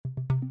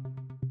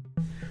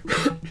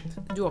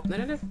Du åpner,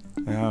 eller?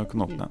 Jeg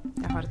kan åpne.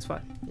 Jeg har et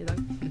svar i dag.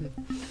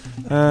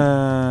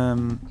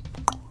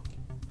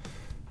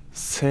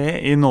 Se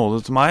i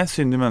nåde til meg,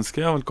 syndig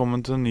menneske, og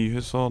velkommen til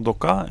Nyhus og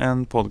Dokka,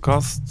 en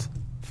podcast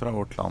fra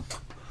vårt land.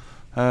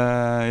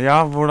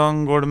 Ja,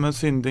 hvordan går det med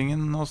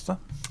syndingen hos deg?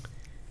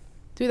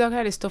 Du, i dag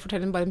har jeg lyst til å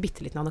fortelle bare en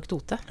bitteliten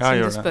anekdote. Ja, som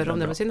gjør du spør det. om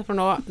Det det er med synd. For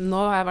nå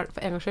har jeg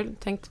for en gangs skyld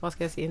tenkt, hva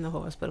skal jeg si når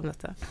Håvard spør om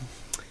dette?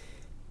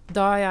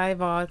 Da jeg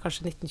var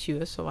kanskje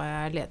 1920, så var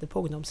jeg leder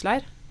på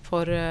ungdomsleir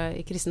for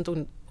kristent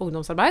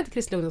ungdomsarbeid,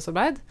 kristelig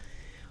ungdomsarbeid.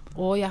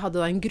 Og jeg hadde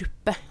da en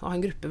gruppe, og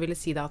en gruppe ville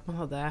si da at man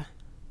hadde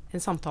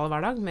en samtale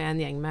hver dag med en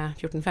gjeng med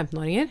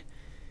 14-15-åringer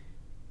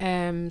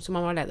som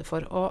man var leder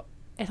for. Og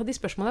et av de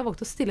spørsmålene jeg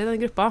valgte å stille i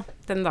denne gruppa,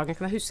 denne dagen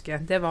kan jeg huske,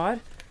 det var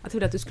at jeg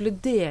ville at du skulle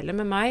dele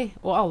med meg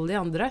og alle de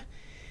andre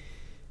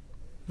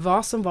hva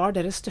som var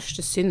deres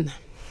største synd.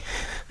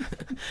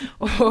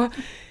 Og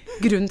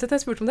grunnen til at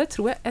jeg spurte om det,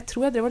 jeg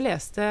tror jeg drev og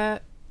leste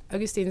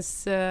Augustins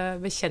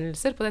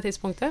bekjennelser på det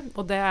tidspunktet,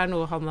 og det er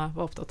noe han var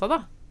opptatt av da.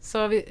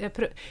 Så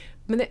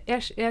men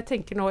jeg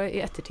tenker nå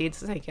i ettertid,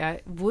 så tenker jeg,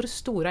 hvor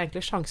store er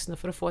egentlig sjansene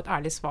for å få et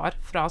ærlig svar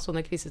fra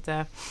sånne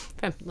kvissete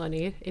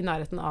 15-åringer i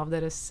nærheten av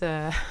deres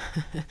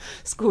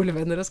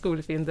skolevenner og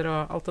skolefiender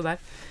og alt det der.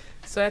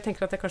 Så jeg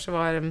tenker at det kanskje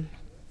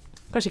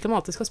ikke man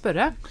alltid skal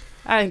spørre,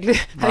 er egentlig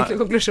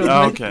konklusjonen.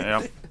 Ja, ok,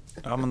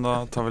 ja, men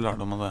da tar vi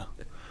lærdom av det.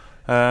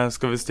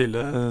 Skal vi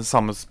stille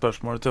samme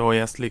spørsmål til vår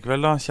gjest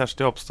likevel da?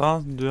 Kjersti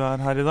Opstad, du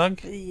er her i dag.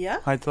 Ja.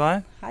 Hei til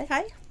deg. Hei,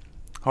 hei.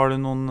 Har du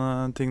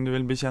noen ting du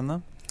vil bekjenne?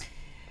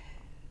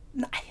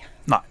 Nei.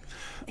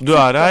 Du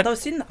er her. Det var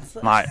synd, altså.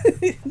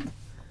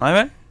 Nei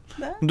vel?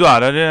 Du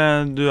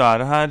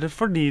er her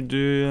fordi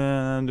du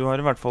har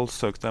i hvert fall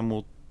søkt deg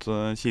mot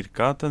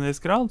kirka til en viss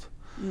grad.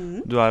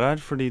 Du er her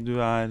fordi du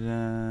har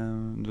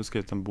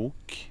skrevet en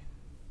bok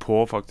på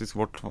faktisk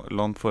Vårt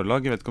Land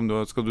Forlag. Jeg vet ikke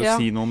om skal du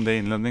si noe om det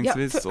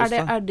innledningsvis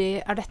også? Er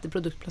dette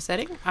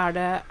produktplassering? Er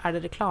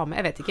det reklame?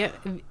 Jeg vet ikke.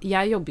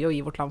 Jeg jobber jo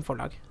i Vårt Land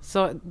Forlag,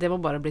 så det må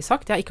bare bli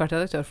sagt. Jeg har ikke vært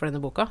redaktør for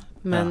denne boka,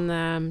 men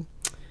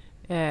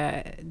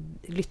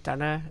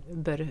lytterne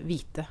bør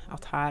vite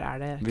at her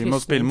er det kryssende interesser. Vi må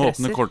spille med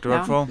åpne kort i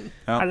hvert fall.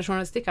 Ja. Er det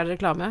journalistikk? Er det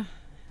reklame?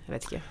 Jeg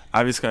vet ikke.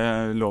 Nei,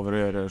 jeg lover å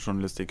gjøre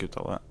journalistikk ut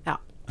av det. Ja.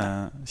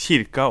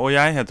 Kirka og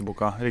jeg heter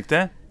boka,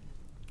 riktig?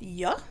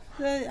 Ja,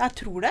 jeg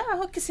tror det. Jeg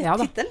har ikke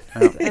sett tittelen.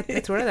 Ja.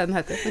 Jeg tror det er det den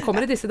heter. Den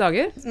kommer i disse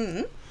dager.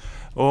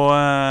 Og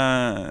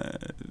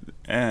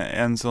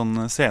en sånn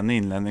scene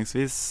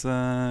innledningsvis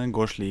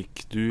går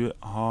slik. Du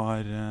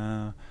har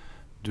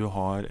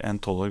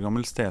en 12 år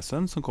gammel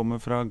stesønn som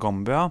kommer fra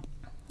Gambia.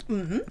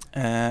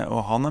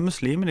 Og han er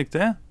muslim,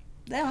 riktig?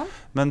 Det er han.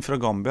 Men fra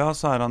Gambia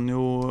så er han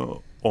jo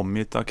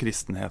omgitt av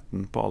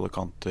kristenheten på alle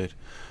kanter.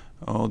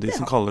 Og de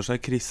som kaller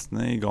seg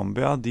kristne i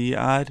Gambia, de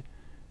er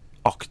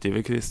aktive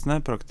kristne,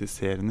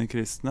 praktiserende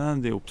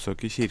kristne. De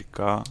oppsøker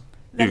kirka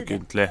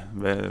ukentlig,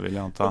 vil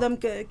jeg anta. Og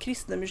de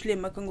kristne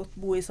muslimer kan godt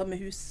bo i samme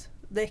hus.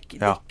 Det er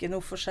ikke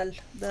noe forskjell.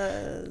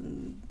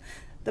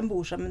 De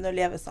bor sammen og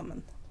lever sammen.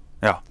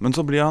 Ja, men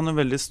så blir han jo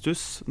veldig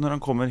stuss når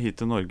han kommer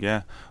hit til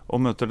Norge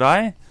og møter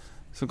deg,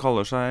 som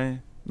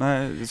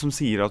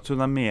sier at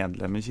hun er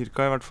medlem i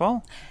kirka i hvert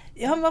fall.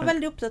 Ja, han var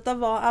veldig opptatt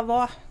av hva jeg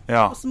var.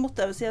 Ja. Og så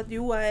måtte jeg jo si at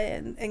jo, jeg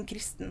er en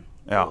kristen.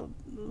 Ja. Og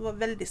var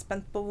veldig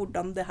spent på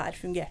hvordan det her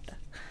fungerte.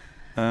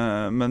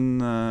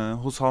 Men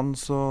hos han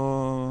så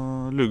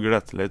lugger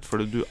dette litt,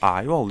 for du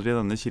er jo aldri i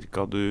denne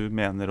kirka du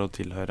mener å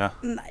tilhøre.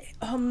 Nei,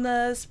 han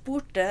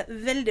spurte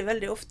veldig,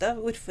 veldig ofte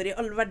hvorfor i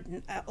all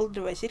verden jeg aldri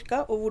var i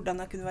kirka, og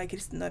hvordan jeg kunne være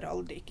kristen når jeg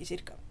aldri gikk i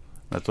kirka.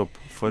 Nettopp.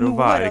 For å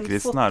være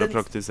kristen er å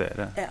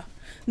praktisere. Ja.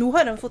 Nå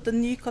har han fått en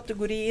ny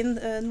kategori inn.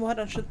 Nå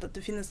har han skjønt at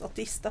det finnes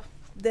ateister.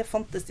 Det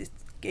fantes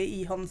ikke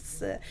i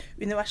hans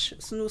univers.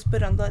 Så nå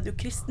spør han da, er du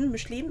kristen,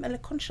 muslim eller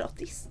kanskje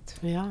ateist?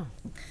 Ja.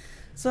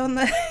 Så han,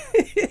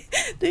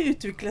 det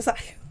utvikler seg.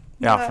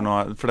 Ja,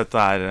 for dette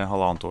er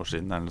 1,5 år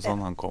siden eller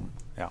sånn han kom.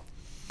 Ja.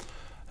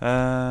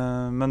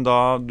 Men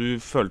da du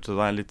følte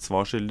deg litt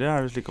svarskyldig,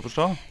 er det slik å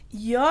forstå?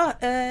 Ja,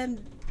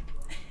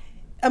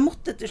 jeg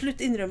måtte til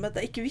slutt innrømme at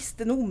jeg ikke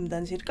visste noe om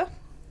den kirka.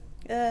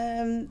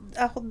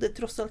 Jeg hadde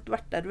tross alt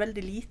vært der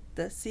veldig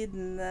lite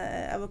siden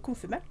jeg var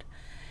konfirmert.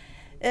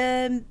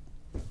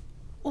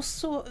 Og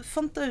så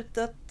fant jeg ut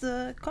at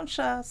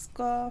kanskje jeg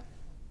skal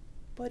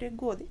bare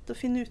gå dit og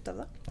finne ut av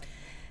det.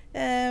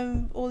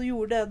 Og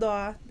gjorde det da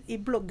i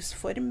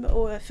bloggsform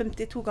og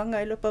 52 ganger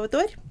i løpet av et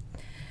år.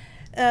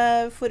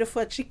 For å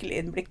få et skikkelig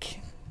innblikk.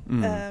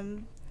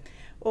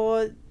 Og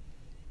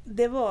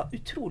det var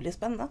utrolig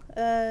spennende.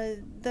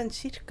 Den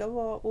kirka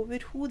var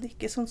overhodet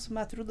ikke sånn som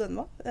jeg trodde den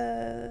var.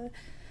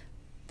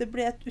 Det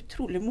ble et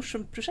utrolig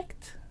morsomt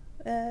prosjekt,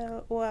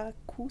 og jeg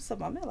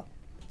koset meg med det.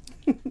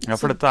 Ja,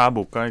 for dette er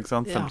boka, ikke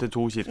sant?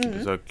 52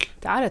 kirkebesøk.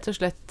 Det er rett og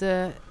slett,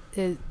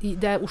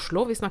 det er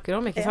Oslo vi snakker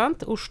om, ikke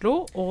sant? Oslo,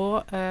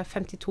 og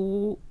 52,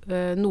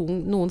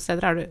 noen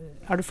steder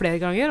er du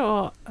flere ganger,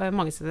 og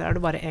mange steder er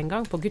du bare en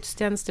gang, på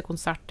gudstjeneste,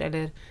 konsert,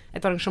 eller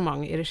et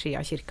arrangement i regi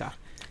av kirka.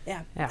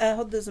 Ja. Jeg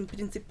hadde som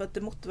prinsipp at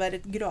det måtte være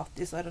et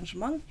gratis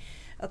arrangement.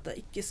 at jeg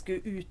ikke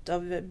skulle ut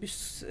av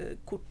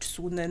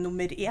busskortzone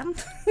nummer 1,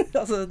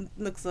 altså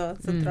noe så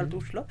sentralt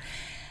Oslo.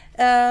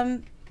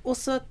 Og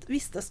så at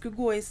hvis jeg skulle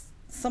gå i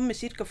samme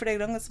kirka flere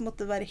ganger, så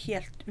måtte det være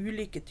helt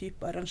ulike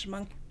typer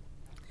arrangement.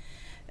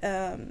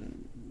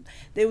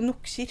 Det jo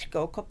nok kirker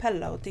og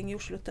kapeller og ting i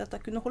Oslo til at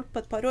jeg kunne holdt på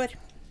et par år.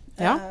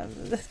 Ja.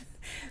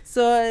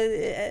 Så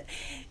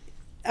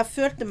jeg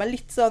følte meg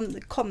litt sånn,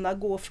 kan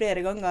jeg gå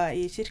flere ganger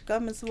i kirka,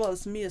 men så var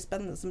det så mye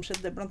spennende som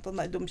skjedde, blant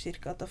annet i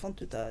domkirka, at jeg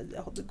fant ut at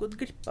jeg hadde gått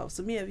glipp av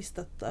så mye, jeg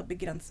visste at jeg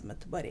begrenset meg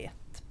til bare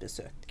ett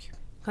besøk.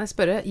 Kan jeg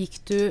spørre,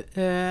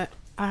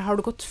 har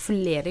du gått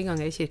flere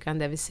ganger i kirka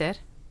enn det vi ser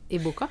i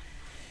boka?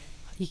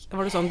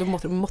 Var det sånn du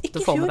måtte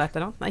få med deg et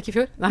eller annet? Nei, ikke i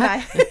fjor?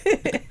 Nei.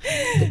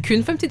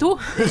 Kun 52?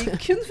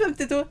 Kun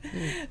 52.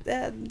 Det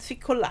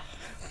fikk holde.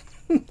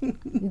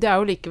 Det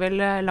jo likevel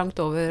langt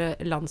over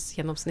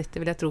landsgjennomsnittet,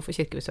 vil jeg tro, for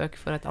kirkebesøk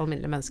for et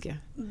alminnelig menneske.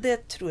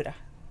 Det tror jeg.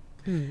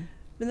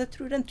 Men jeg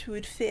tror det en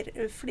tur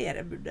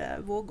flere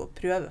burde våge å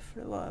prøve, for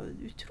det var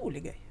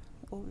utrolig gøy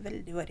og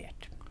veldig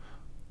variert.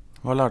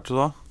 Hva lærte du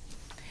da?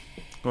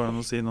 Går det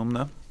an å si noe om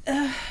det?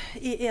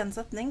 I en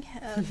setning.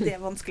 Det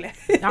vanskelig.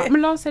 Ja,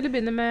 men la oss heller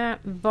begynne med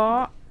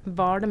hva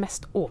var det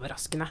mest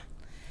overraskende?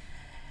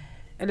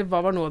 Eller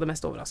hva var noe av det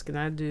mest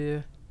overraskende du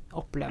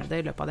opplevde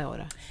i løpet av det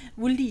året?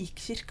 Hvor lik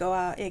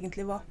kirka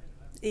egentlig var.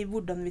 I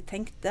hvordan vi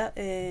tenkte,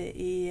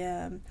 i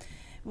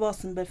hva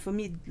som ble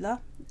formidlet.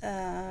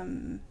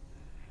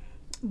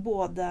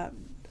 Både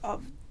av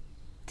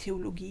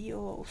teologi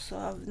og også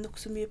av nok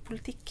så mye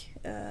politikk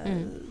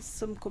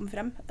som kom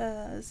frem.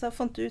 Så jeg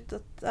fant ut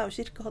at jeg og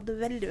kirka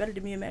hadde veldig,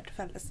 veldig mye mer til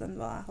felles enn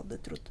hva jeg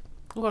hadde trodd.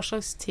 Hva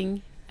slags ting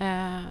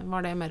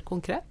var det mer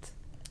konkret?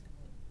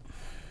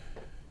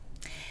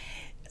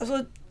 Altså,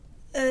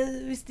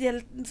 hvis det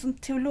gjelder sånn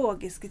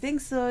teologiske ting,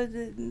 så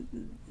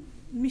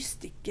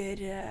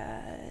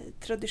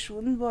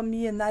mystikertradisjonen var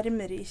mye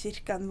nærmere i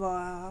kirka enn hva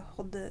jeg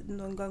hadde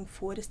noen gang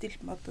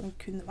forestilt meg at den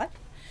kunne være.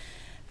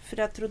 For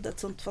jeg trodde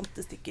et sånt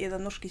fantes ikke i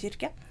den norske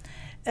kirke.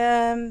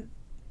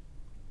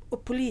 Og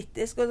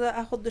politisk, og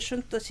jeg hadde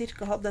skjønt at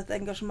kirka hadde et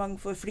engasjement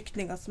for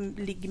flyktninger som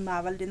ligger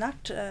meg veldig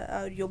nært. Jeg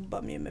har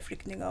jobbet mye med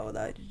flyktninger, og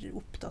det har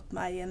opptatt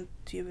meg i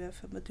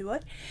 20-25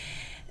 år.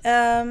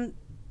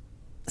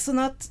 Sånn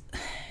at,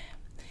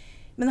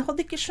 men jeg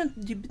hadde ikke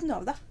skjønt dybden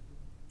av det.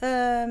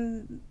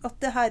 At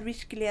det her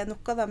virkelig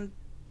noe de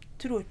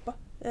tror på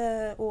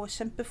og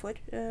kjemper for.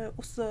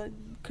 Også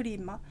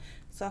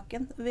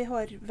klimasaken. Vi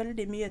har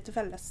veldig mye til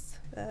felles.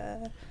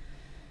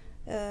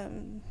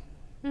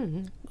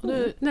 Og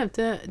du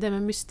nevnte det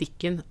med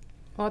mystikken,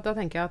 og da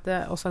tenker jeg at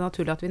det også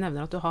naturlig at vi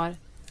nevner at du har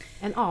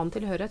en annen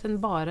tilhørighet enn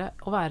bare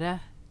å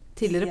være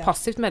tidligere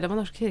passivt medlem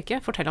av Norsk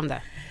kirke. Fortell om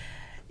det.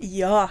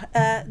 Ja,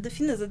 det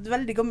finnes et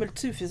veldig gammelt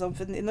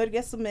sufi-samfunn i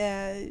Norge som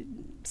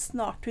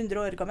snart 100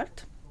 år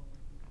gammelt.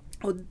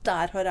 Og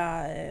der har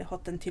jeg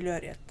hatt en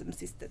tilhørighet de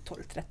siste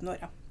 12-13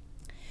 årene.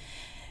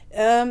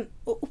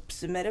 Å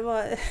oppsummere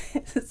hva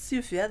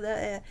sufi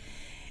det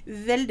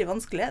veldig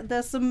vanskelig.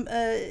 Det som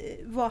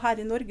var her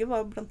i Norge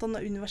var blant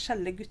annet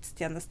universelle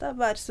gudstjenester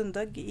hver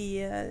søndag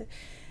i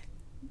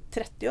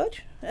 30 år.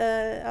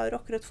 Jeg har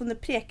akkurat funnet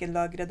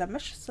prekenlageret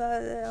deres, så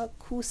jeg har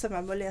koset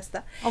meg med å lese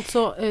det.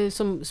 Altså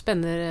som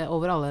spenner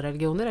over alle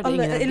religioner?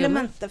 Eller alle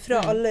elementer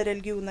fra alle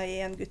religioner i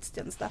en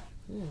gudstjeneste.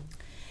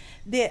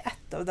 Det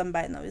ett av de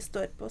beina vi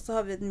står på. Så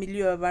har vi et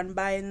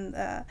miljøvernbein.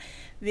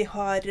 Vi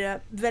har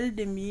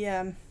veldig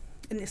mye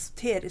en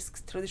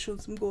esoterisk tradisjon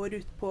som går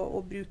ut på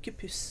å bruke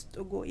pust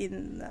og gå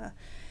inn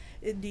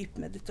i dyp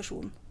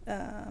meditasjon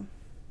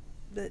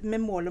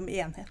med mål om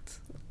enhet.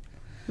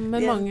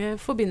 Men mange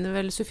forbinder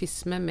vel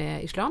sufisme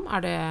med islam.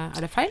 Er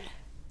det feil?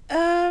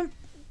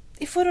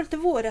 I forhold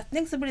til vår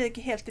retning så blir det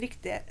ikke helt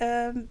riktig.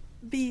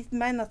 Vi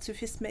mener at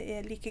sufisme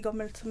like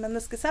gammelt som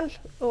mennesket selv,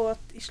 og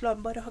at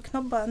islam bare har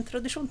knabbet en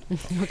tradisjon.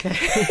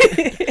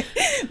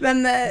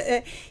 Men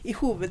i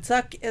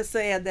hovedsak så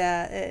det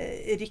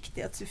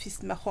riktig at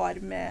sufisme har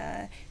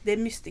med det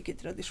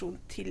mystikertradisjon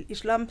til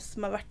islam,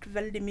 som har vært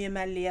veldig mye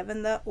mer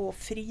levende og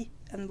fri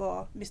enn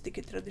hva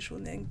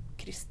mystikertradisjonen i den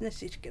kristne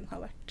kirken har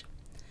vært.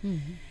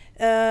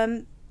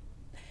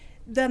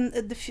 Den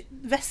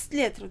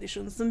vestlige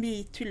tradisjonen som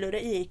vi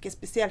tilhører ikke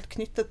spesielt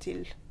knyttet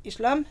til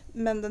islam,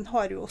 men den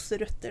har jo også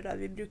røtter der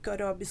vi bruker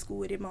arabiske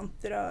ord i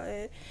mantra,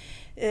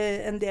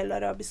 en del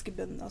arabiske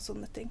bønner og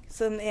sånne ting.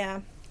 Så den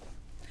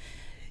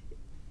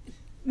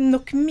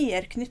nok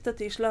mer knyttet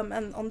til islam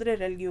enn andre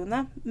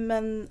religioner,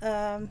 men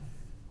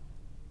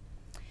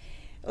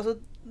altså,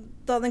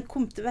 da den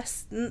kom til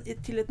Vesten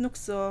til et nok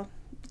så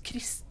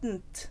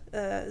kristent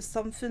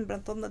samfunn,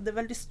 blant annet. Det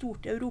veldig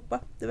stort i Europa.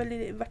 Det har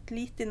vært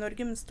lite i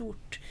Norge, men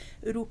stort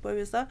Europa og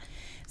USA.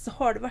 Så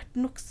har det vært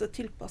nok så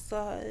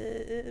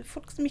tilpasset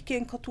folk som gikk i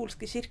en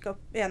katolske kirke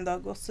en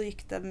dag, og så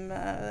gikk de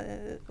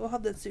og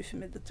hadde en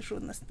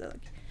sufi-meditasjon neste dag.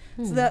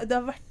 Så det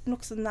har vært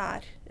nok så nær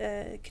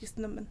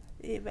kristendommen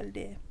i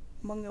veldig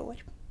mange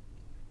år.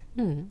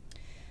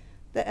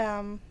 Det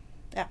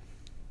ja.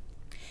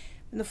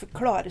 Men å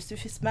forklare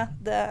sufisme,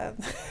 det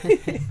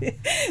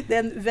er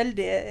en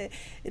veldig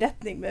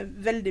retning med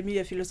veldig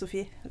mye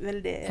filosofi.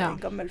 Veldig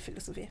gammel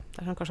filosofi.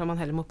 Det sånn kanskje man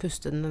heller må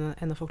puste den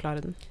enn å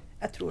forklare den.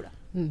 Jeg tror det.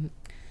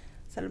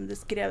 Selv om det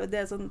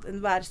er sånn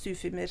enhver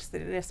sufi med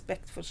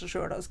respekt for seg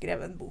selv har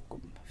skrevet en bok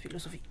om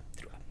filosofi,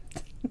 tror jeg.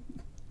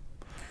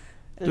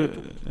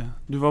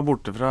 Du var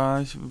borte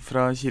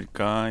fra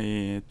kirka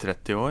i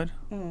 30 år,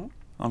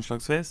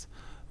 anslagsvis.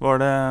 Var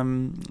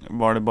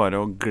det bare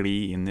å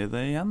gli inn i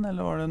det igjen,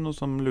 eller var det noe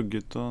som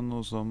lugget og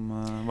noe som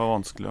var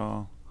vanskelig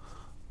å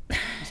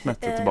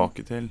smette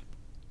tilbake til?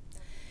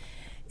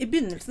 I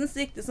begynnelsen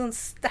så gikk det sånn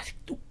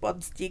sterkt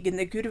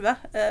oppadstigende kurve,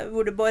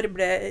 hvor det bare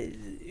ble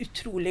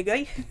utrolig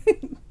gøy.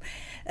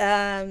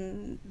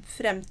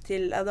 Frem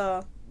til jeg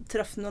da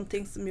traff noen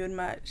ting som gjorde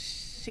meg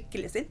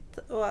skikkelig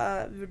sint, og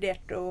jeg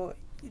vurderte å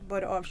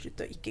bare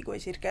avslutte og ikke gå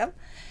i kirka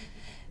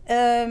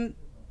igjen.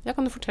 Ja,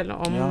 kan du fortelle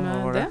om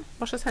det?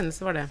 Hva slags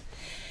hendelse var det?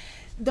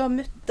 Da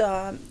møtte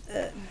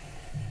jeg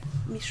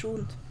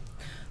misjon,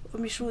 og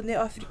misjon i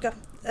Afrika,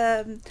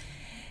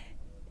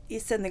 i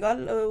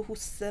Senegal,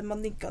 hos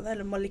Mandinkene,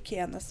 eller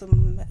Malikene som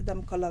de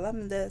kaller det,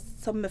 men det er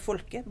samme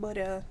folket,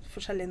 bare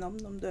forskjellige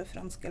navn, om det er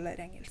fransk eller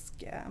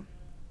engelsk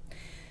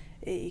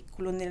i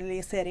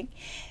kolonialisering.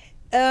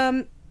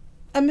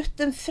 Jeg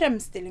møtte en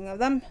fremstilling av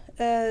dem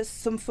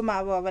som for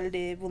meg var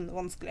veldig vond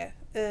og vanskelig,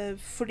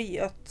 fordi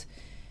at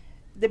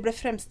det ble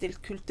fremstilt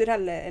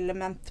kulturelle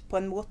element på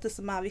en måte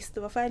som jeg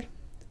visste var feil.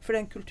 For det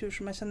er en kultur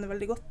som jeg kjenner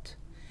veldig godt.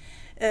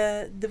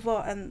 Det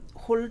var en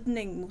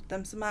holdning mot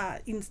dem som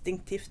jeg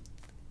instinktivt,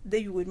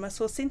 det gjorde meg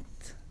så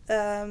sint.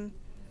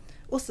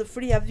 Også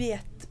fordi jeg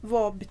vet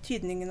hva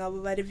betydningen av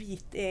å være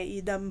hvit er i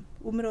de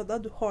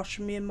områdene. Du har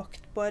så mye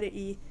makt bare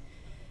i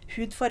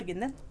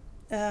hudfargen din.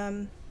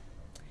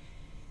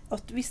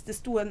 At hvis det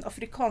sto en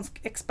afrikansk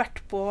ekspert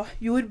på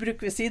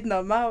jordbruk ved siden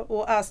av meg,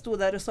 og jeg sto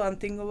der og sa en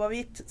ting og var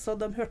hvit, så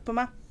hadde de hørt på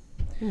meg,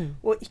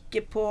 og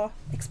ikke på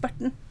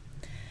eksperten.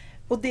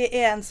 Og det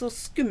er en så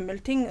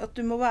skummel ting at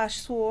du må være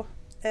så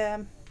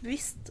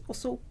bevisst og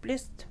så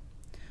opplyst.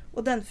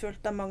 Og den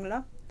følte jeg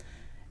manglet.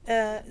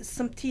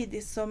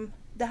 Samtidig som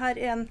det her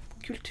er en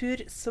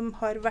kultur som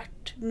har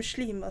vært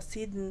muslimer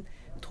siden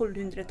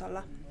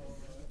 1200-tallet.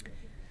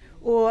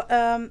 Og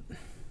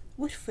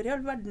hvorfor i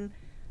all verden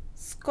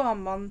skal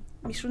man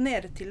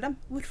misjonere til dem?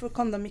 Hvorfor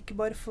kan de ikke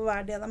bare få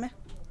være det de er?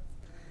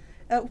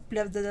 Jeg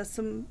opplevde det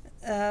som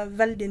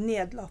veldig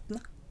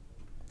nedlatende.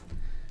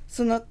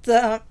 Sånn at,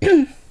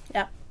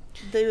 ja,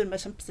 det gjorde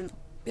meg kjempesinnet.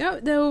 Ja,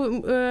 det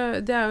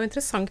er jo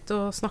interessant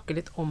å snakke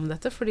litt om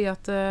dette, fordi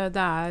at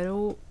det er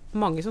jo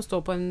mange som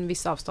står på en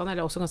viss avstand,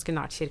 eller også ganske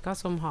nært kirka,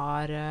 som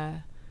har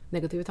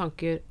negative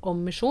tanker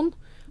om misjon.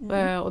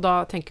 Og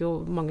da tenker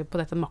jo mange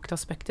på dette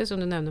maktaspektet, som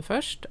du nevner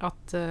først,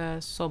 at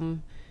som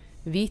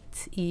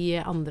hvit i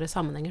andre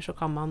sammenhenger så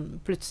kan man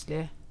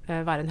plutselig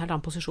være i en helt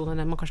annen posisjon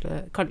enn man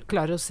kanskje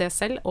klarer å se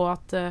selv, og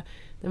at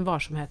den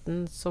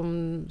varsomheten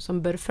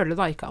som bør følge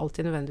da, ikke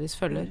alltid nødvendigvis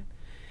følger.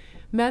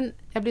 Men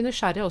jeg blir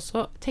nysgjerrig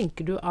også.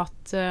 Tenker du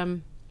at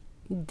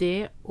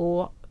det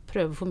å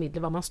prøve å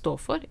formidle hva man står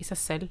for i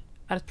seg selv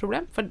er et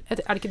problem? For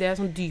er det ikke det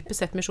sånn dypest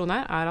sett misjon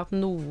er at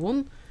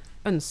noen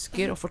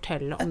ønsker å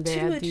fortelle om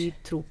det de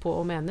tror på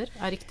og mener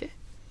er riktig?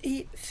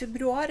 I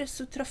februar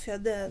så traff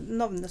jeg det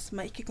navnet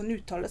som jeg ikke kan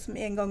uttale, som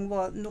en gang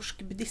var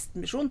Norsk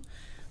Buddhistmisjon.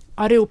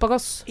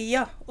 Areopagos.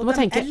 Ja, og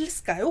den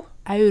elsker jeg jo.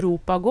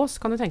 Europagos,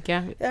 kan du tenke.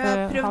 Jeg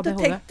har prøvd å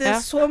tenke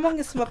så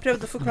mange som har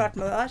prøvd å forklare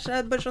meg det der, så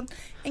bare sånn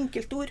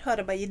enkeltord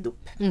har jeg bare gitt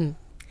opp.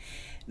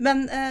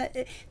 Men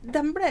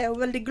den ble jeg jo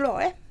veldig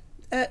glad i.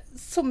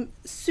 Som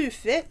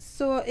sufi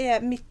så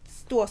er mitt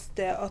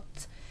ståsted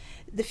at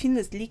det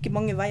finnes like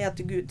mange veier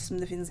til Gud som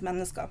det finnes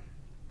mennesker.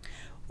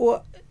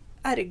 Og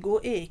ergo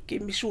er ikke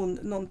misjon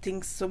noen ting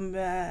som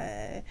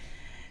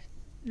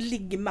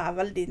ligger meg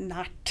veldig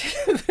nært,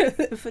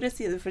 for å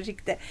si det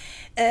forsiktig.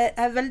 Jeg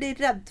er veldig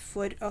redd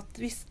for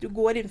at hvis du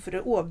går inn for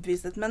å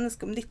overbevise et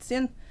menneske om ditt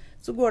syn,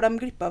 så går de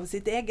glipp av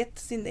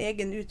sin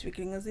egen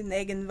utvikling og sin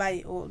egen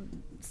vei og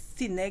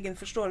sin egen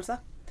forståelse.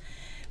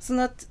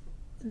 Sånn at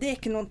det er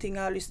ikke noen ting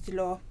jeg har lyst til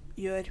å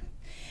gjøre.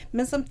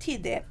 Men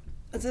samtidig,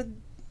 altså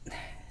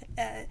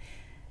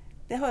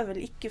det har jeg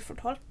vel ikke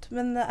fortalt,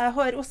 men jeg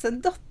har også en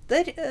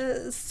datter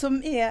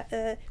som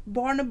er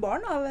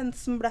barnebarn av en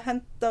som ble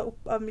hentet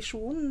opp av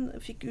misjonen,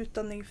 fikk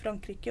utdanning i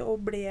Frankrike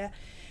og ble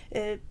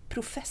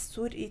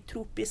professor i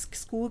tropisk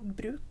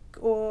skogbruk,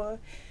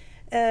 og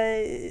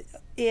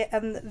er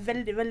en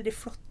veldig, veldig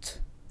flott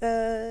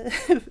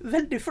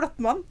veldig flott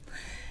mann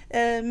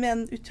med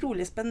en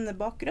utrolig spennende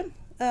bakgrunn.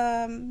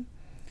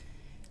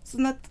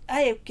 Sånn at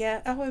jeg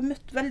har jo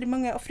møtt veldig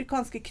mange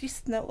afrikanske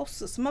kristne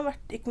også som har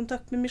vært i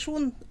kontakt med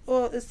misjon,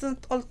 og sånn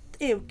at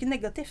alt er jo ikke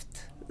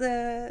negativt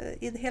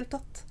i det hele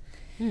tatt.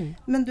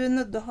 Men du er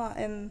nødt til å ha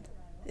en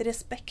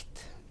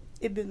respekt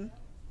i bunnen.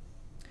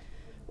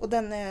 Og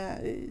den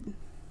er,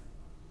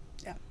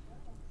 ja.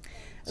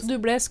 Så du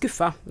ble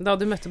skuffet da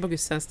du møtte på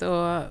gudstjeneste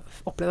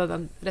og opplevde at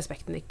den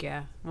respekten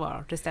ikke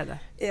var til stede?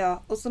 Ja,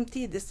 og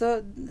samtidig så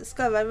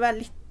skal jeg være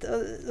litt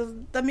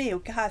de er jo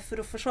ikke her for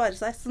å forsvare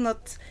seg, sånn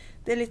at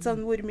det er litt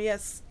sånn hvor mye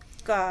jeg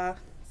skal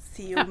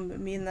si om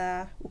mine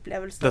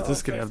opplevelser.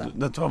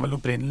 Dette var vel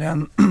opprinnelig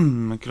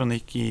en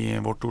kronikk i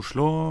Vårt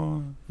Oslo,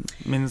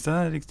 minnes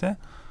jeg riktig?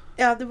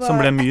 Ja, det var som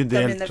ble mye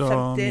delt et av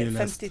og mye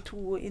lest.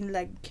 52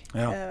 innlegg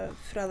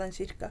fra den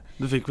kirka.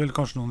 Du fikk vel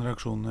kanskje noen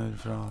reaksjoner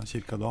fra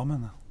kirka da,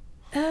 mener jeg?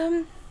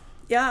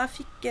 Ja, jeg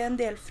fikk en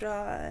del fra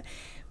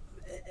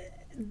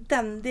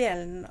den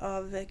delen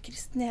av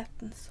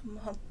kristenheten som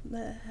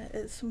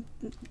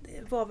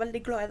var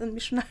veldig glad i den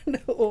misjonæren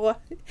og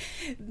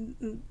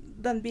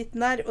den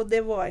biten der, og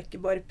det var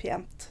ikke bare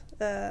pent.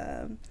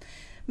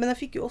 Men jeg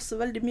fikk jo også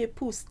veldig mye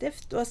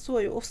positivt, og jeg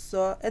så jo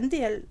også en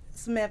del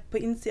som er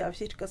på innsida av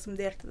kirka som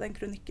delte den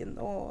kronikken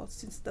og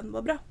syntes den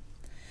var bra.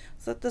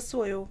 Så at jeg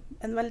så jo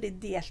en veldig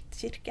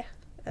delt kirke,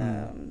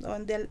 og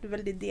en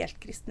veldig delt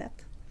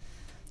kristenhet.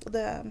 Og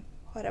det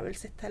har jeg vel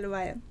sett hele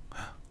veien.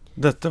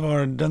 Dette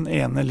var den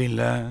ene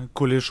lille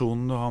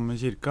kollisjonen du har med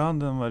kirka.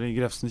 Den var i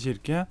Grefsen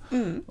kirke.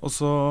 Og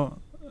så,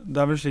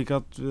 det er vel slik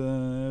at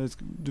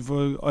du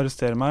får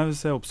arrestere meg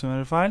hvis jeg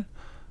oppsummerer feil.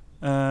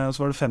 Og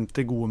så var det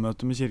 50 gode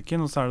møter med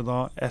kirken, og så er det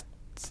da ett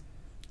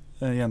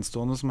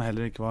gjenstående som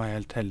heller ikke var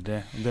helt heldig.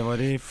 Det var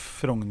i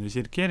Frogner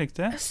kirke,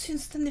 riktig? Jeg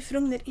synes den i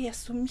Frogner er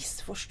så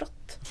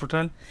misforstått.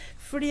 Fortell.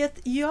 Fordi at,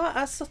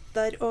 jeg satt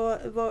der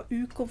og var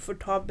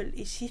ukomfortabel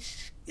i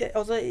kirke,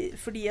 altså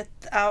fordi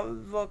at jeg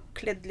var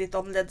kledd litt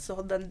annerledes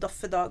og hadde en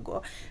daffedag,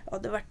 og jeg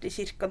hadde vært i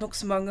kirka nok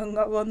så mange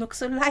ganger og var nok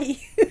så lei.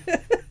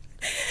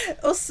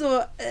 Og så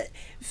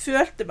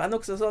følte meg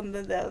nok så sånn,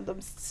 de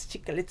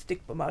kikket litt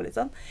stygt på meg litt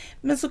sånn.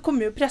 Men så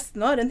kom jo presten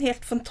og har en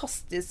helt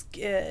fantastisk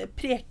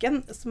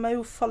preken som jeg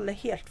jo faller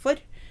helt for.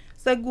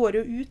 Så jeg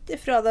går jo ut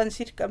ifra den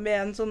kirka med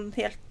en sånn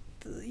helt,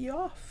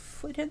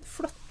 for en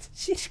flott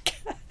kirke.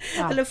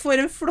 Eller for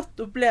en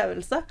flott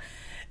opplevelse.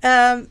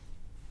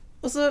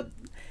 Og så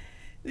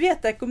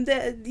vet jeg ikke om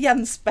det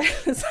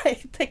gjenspeiler seg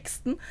i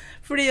teksten,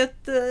 fordi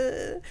at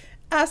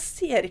jeg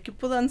ser ikke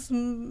på den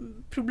som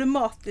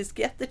problematisk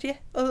i ettertid.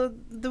 Altså,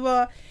 det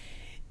var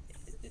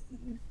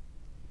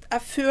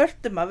jeg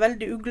følte meg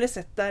veldig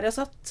uglesett der jeg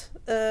satt,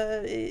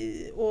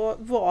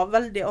 og var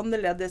veldig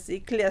annerledes i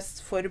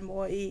klesform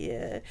og i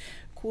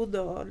kode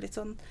og litt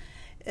sånn.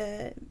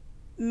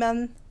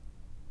 Men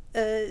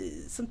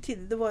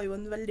samtidig, det var jo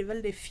en veldig,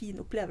 veldig fin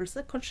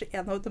opplevelse. Kanskje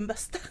en av de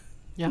beste.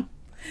 Ja.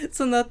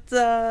 Sånn at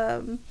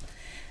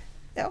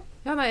Ja,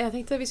 nei, jeg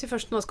tenkte hvis vi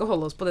først nå skal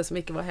holde oss på det som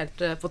ikke var helt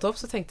på topp,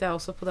 så tenkte jeg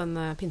også på den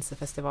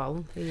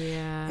pinsefestivalen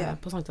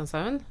på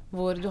Sankthanshaugen,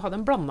 hvor du hadde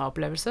en blandet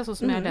opplevelse, sånn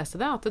som jeg leste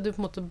det, at du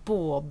på en måte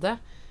både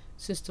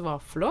syntes det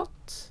var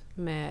flott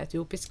med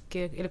etiopisk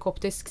eller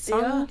koptisk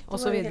sang og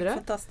så videre.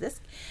 Helt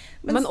fantastisk.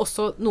 Men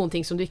også noen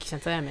ting som du ikke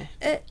kjente deg hjemme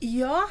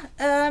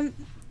i.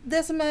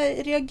 Det som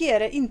jeg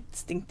reagerer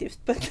instinktivt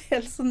på en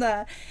del sånne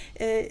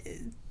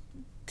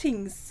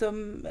ting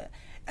som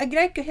jeg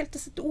greier ikke helt å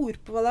sette ord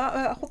på hva da.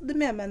 Jeg hadde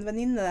med meg en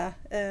venninne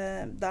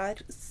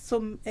der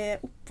som er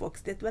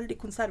oppvokst i et veldig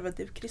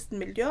konservativt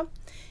kristenmiljø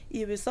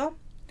i USA,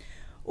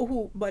 og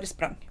hun bare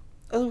sprang.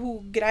 Altså,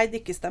 hun greide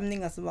ikke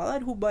stemningen som var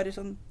der. Hun bare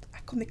sånn,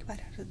 jeg kan ikke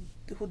være her.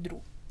 Hun dro.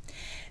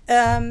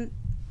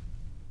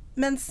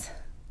 Mens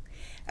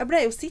jeg ble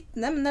jo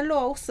sittende, men jeg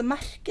la også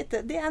merke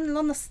til, det er en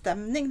eller annen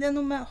stemning, det er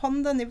noe med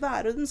handene i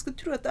været, og den skal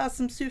tro at jeg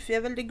som sufi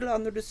er veldig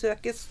glad når du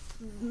søker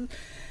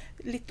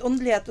litt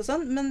åndelighet og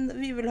sånn, men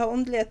vi vil ha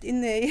åndelighet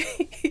inne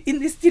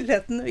i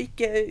stillheten og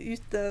ikke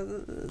ute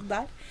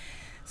der.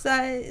 Så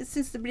jeg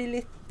synes det blir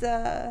litt det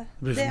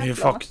blir for mye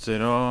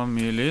fakter og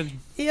mye lyd.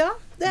 Ja,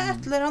 det er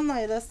et eller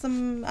annet i det som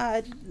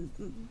er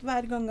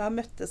hver gang jeg har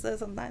møtt det, så er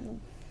det sånn, nei,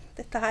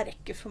 dette her er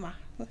ikke for meg.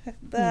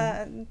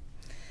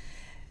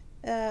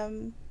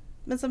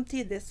 Men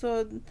samtidig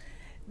så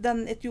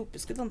den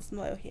etiopiske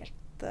dansen var jo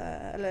helt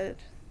eller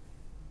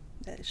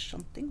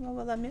skjønting, hva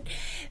var det de gjør?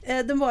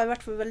 Den var i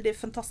hvert fall veldig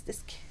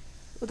fantastisk,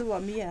 og det var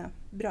mye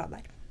bra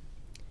der.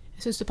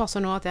 Jeg synes det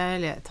passer nå at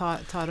jeg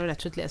tar og rett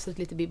og slett leser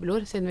et lite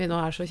bibelord, siden vi nå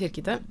er så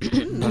kirkete.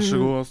 Vær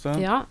så god, Åste.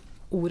 Ja,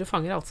 ordet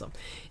fanger altså.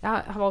 Jeg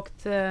har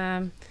valgt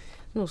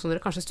noe som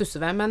dere kanskje stusser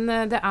ved, men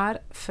det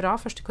er fra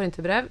 1.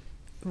 Korinterbrev,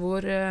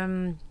 hvor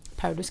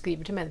Paulus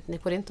skriver til menigheten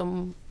i Korint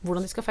om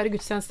hvordan de skal feire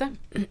gudstjeneste.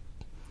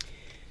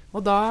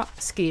 Og da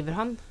skriver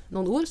han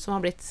noen ord som har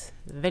blitt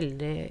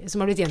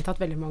gjentatt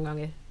veldig mange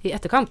ganger i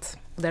etterkant,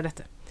 og det er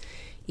dette.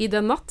 I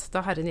den natt,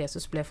 da Herren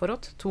Jesus ble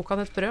forrådt, tok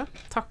han et brød,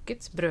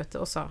 takket, brøt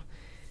det og sa,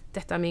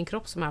 «Dette er min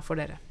kropp som er for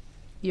dere.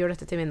 Gjør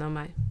dette til minne om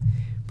meg.»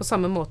 På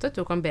samme måte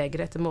tok han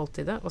begeret etter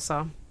måltidet og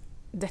sa,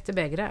 «Dette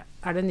begeret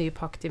er det nye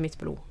pakt i mitt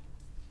blod.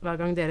 Hver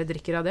gang dere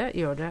drikker av det,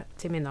 gjør det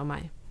til minne om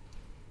meg.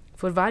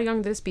 For hver gang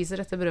dere spiser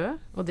dette brødet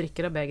og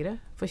drikker av begeret,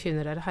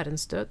 forkynner dere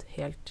Herrens død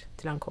helt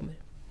til han kommer.»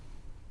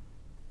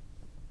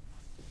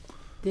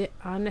 Det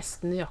er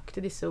nesten nøyaktig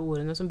disse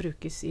ordene som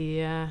brukes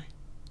i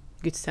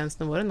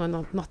gudstjenestene våre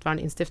når nattverden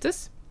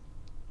innstiftes.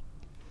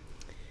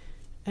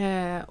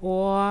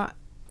 Og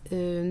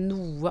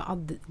noe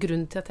av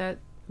grunnen til at jeg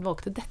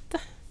valgte dette,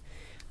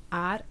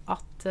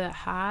 at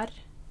her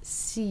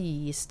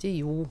sies det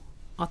jo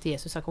at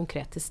Jesus er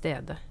konkret til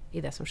stede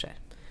i det som skjer.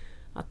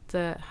 At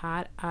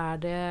her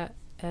det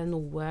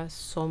noe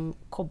som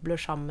kobler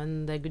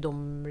sammen den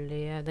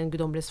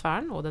guddommelige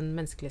sfæren og den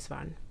menneskelige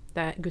sfæren.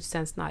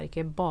 Gudstjenesten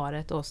ikke bare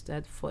et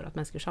åsted for at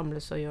mennesker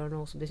samles og gjør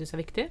noe som de synes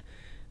viktig,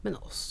 men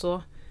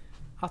også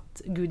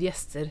at Gud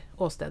gjester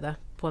åstedet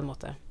på en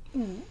måte.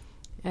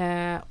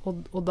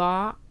 Og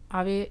da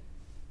det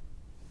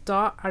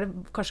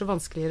kanskje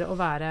vanskeligere å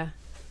være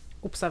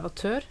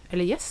observatør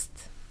eller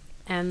gjest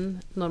enn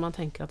når man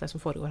tenker at det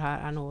som foregår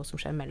her noe som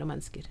skjer mellom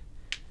mennesker.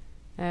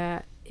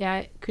 Jeg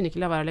kunne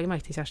ikke la være å legge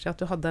merke til, Kjersti, at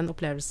du hadde en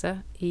opplevelse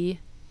i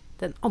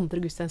den andre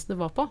gudstjenesten du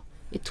var på,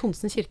 i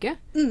Tonsen kirke,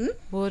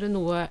 hvor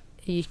noe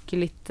gikk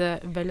litt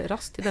vel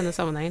raskt i denne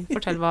sammenhengen.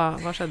 Fortell,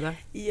 hva skjedde?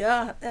 Ja,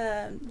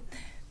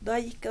 da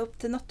gikk jeg opp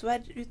til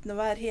nattverd uten å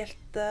være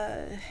helt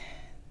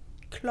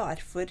klar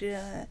for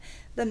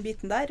den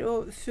biten der,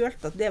 og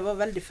følte at det var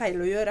veldig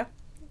feil å gjøre.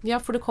 Ja,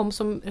 for det kom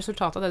som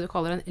resultat av det du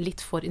kaller en litt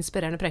for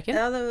inspirerende preken.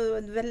 Ja, det var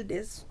en veldig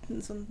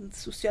sånn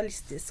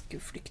sosialistisk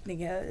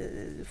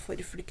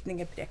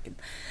flyktningepreken.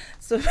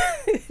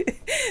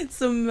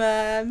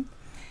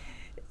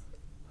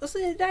 Og så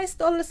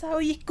reiste alle seg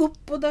og gikk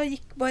opp, og da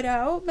gikk bare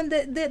jeg også. Men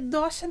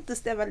da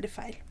kjentes det veldig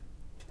feil.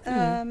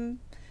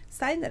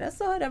 Senere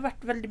så har jeg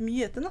vært veldig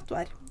mye til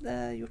nattverd.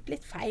 Gjort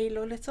litt feil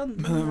og litt sånn.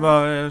 Men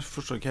jeg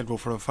forstår ikke helt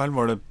hvorfor det var feil.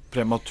 Var det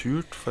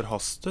prematurt,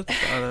 forhastet?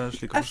 Det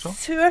slik å forstå?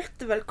 Jeg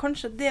følte vel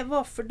kanskje det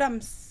var for dem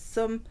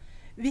som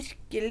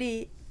virkelig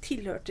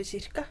tilhørte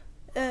kirka.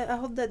 Jeg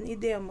hadde en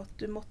idé om at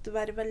du måtte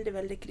være veldig,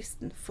 veldig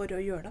kristen for å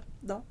gjøre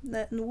det da.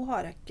 Nå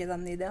har jeg ikke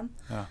den ideen.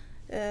 Ja.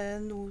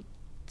 Nå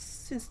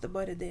synes jeg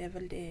bare det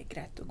veldig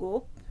greit å gå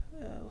opp,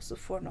 og så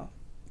får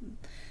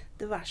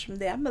det være som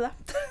det med det.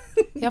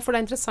 Ja, for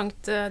det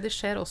interessant. Det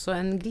skjer også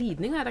en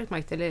glidning, har jeg lagt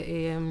merke til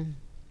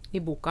i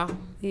boka.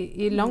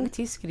 I lang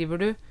tid skriver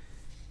du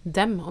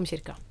dem om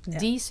kirka.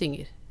 De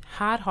synger.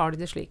 Her har de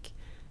det slik.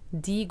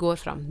 De går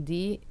fram.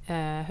 De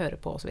hører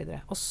på, og så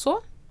videre. Og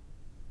så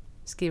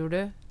skriver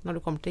du, når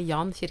du kommer til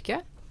Jan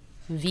kirke,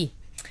 vi.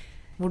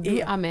 Hvor du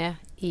med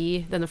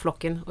i denne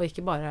flokken, og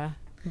ikke bare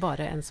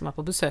en som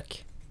på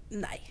besøk.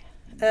 Nei.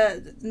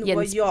 Nå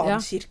var Jan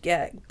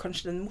kirke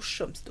kanskje den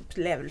morsomste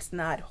opplevelsen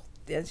jeg har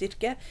hatt i en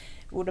kirke,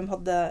 hvor de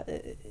hadde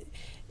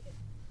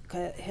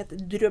hva heter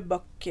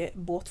Drøbak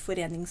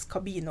båtforenings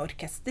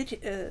kabineorkester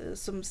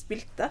som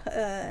spilte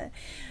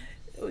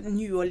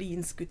New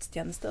Orleans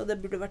gudstjeneste, og det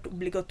burde vært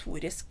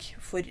obligatorisk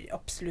for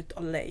absolutt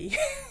alle i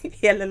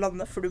hele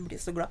landet, for du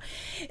blir så glad.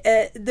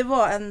 Det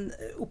var en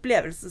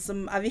opplevelse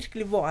som jeg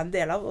virkelig var en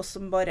del av, og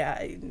som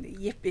bare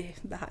jippi,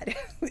 det her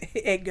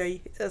gøy,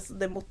 så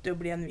det måtte jo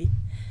bli en vi.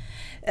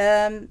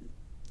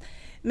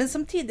 Men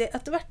samtidig,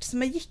 etter hvert som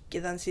jeg gikk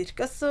i den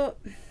kirka, så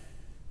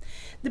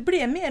det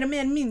ble mer og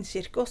mer min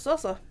kirke også,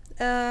 altså.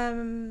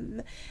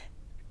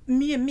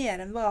 Mye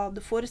mer enn hva jeg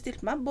hadde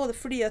forestilt meg, både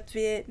fordi at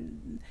vi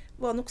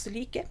var nok så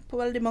like på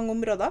veldig mange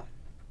områder,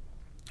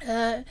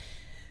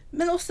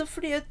 men også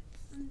fordi at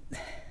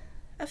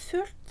jeg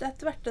følte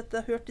etter hvert at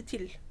jeg hørte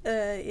til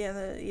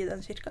i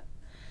den kirka.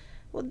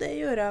 Og det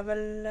gjør jeg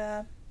vel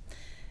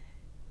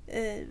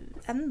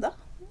enda,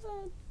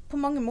 på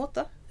mange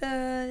måter.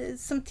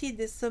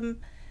 Samtidig som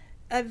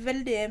jeg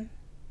veldig...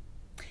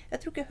 Jeg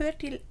tror ikke jeg hører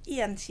til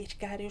én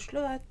kirke her i Oslo.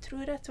 Jeg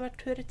tror etter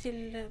hvert hører til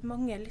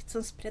mange litt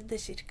sånn spredde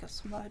kirker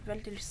som har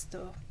veldig lyst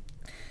til å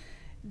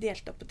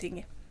delta på ting.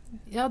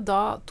 Ja,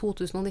 da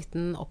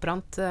 2019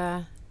 opprant,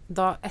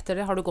 etter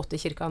det har du gått i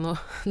kirka nå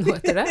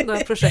etter det, da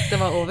prosjektet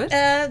var over?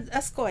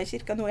 Jeg skal i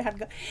kirka nå i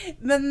helga.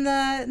 Men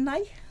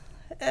nei.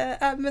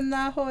 Men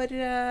jeg har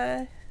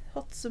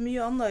hatt så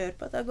mye annet å gjøre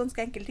på at jeg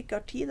ganske enkelt ikke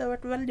har tid. Det har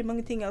vært veldig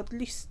mange ting jeg har hatt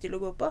lyst til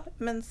å gå på,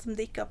 men som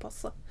det ikke har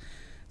passet.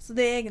 Så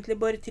det egentlig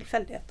bare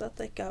tilfeldighet at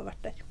jeg ikke har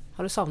vært der.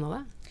 Har du savnet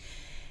det?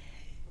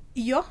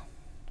 Ja,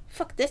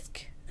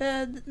 faktisk.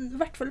 I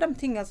hvert fall de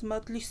tingene som jeg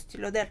har hatt lyst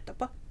til å delta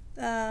på.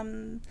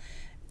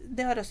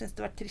 Det har jeg syntes det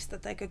har vært trist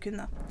at jeg ikke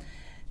kunne.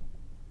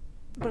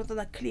 Blant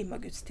annet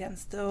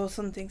klimagudstjeneste og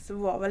sånne ting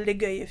som var veldig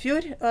gøy i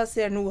fjor. Og jeg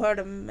ser nå har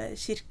de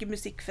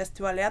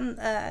kirkemusikkfestival igjen.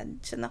 Jeg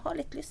kjenner jeg har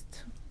litt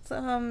lyst. Så,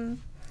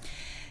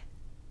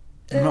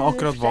 men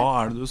akkurat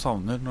hva det du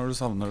savner når du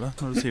savner det?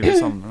 Når du sier du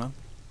savner det?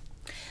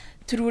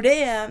 Jeg tror det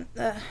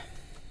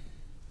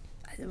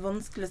det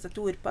vanskelig å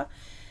sette ord på.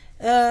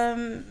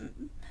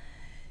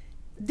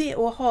 Det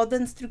å ha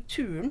den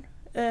strukturen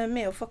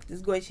med å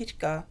faktisk gå i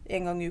kirka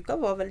en gang i uka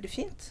var veldig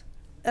fint.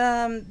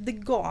 Det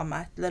ga meg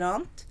et eller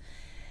annet.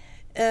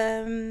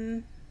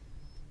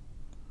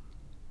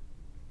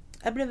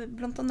 Jeg ble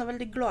blant annet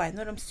veldig glad i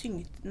når de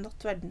synger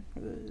nattverden.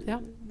 Ja.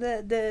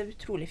 Det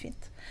utrolig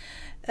fint.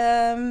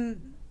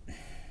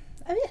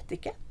 Jeg vet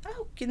ikke. Jeg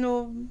har ikke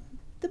noe...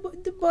 Det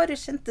bare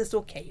kjentes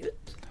ok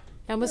ut.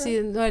 Jeg må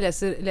si, når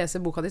jeg leser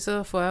boka di,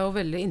 så får jeg jo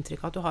veldig inntrykk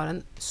av at du har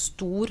en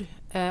stor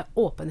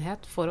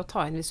åpenhet for å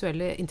ta inn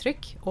visuelle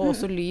inntrykk, og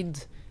også lyd.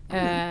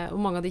 Og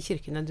mange av de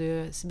kirkene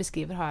du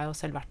beskriver har jeg jo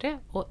selv vært i,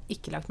 og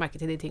ikke lagt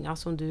merke til de tingene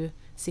som du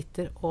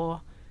sitter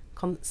og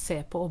kan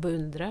se på og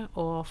beundre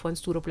og få en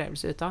stor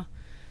opplevelse ut av.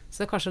 Så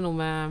det er kanskje noe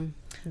med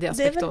det Det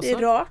aspektet er også.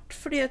 veldig rart,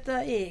 fordi at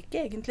jeg er ikke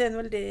egentlig en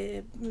veldig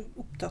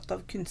opptatt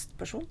av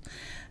kunstperson.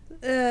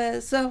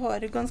 Så jeg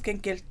har ganske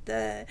enkelt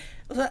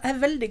altså jeg er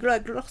veldig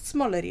glad i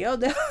glassmalerier,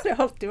 og det har jeg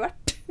alltid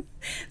vært.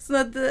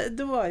 Så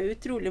det var jo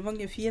utrolig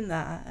mange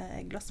fine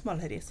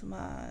glassmalerier som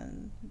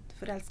jeg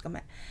forelsket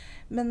meg.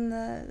 Men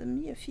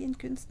mye fin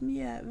kunst,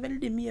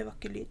 veldig mye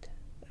vakker lyd,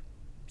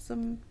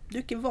 som du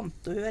ikke er vant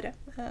til å høre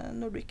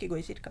når du ikke går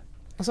i kirka.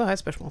 Og så har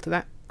jeg et spørsmål til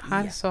deg.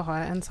 Her så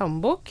har jeg en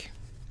salmebok.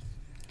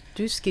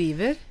 Du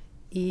skriver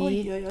i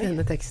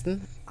denne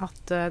teksten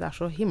at det er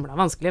så himla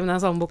vanskelig med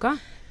den salmeboka.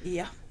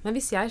 Ja. Men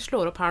hvis jeg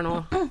slår opp her nå,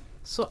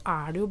 så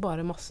er det jo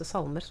bare masse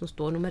salmer som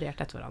står nummerert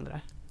etter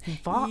hverandre.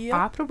 Hva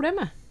er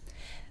problemet?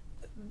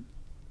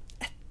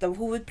 Et av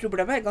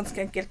hovedproblemet er ganske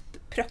enkelt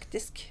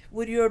praktisk.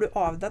 Hvor gjør du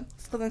av den?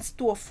 Skal den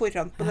stå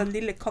foran på den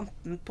lille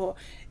kanten på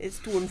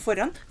stolen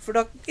foran? For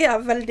da er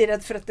jeg veldig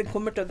redd for at den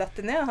kommer til å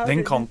dette ned.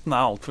 Den kanten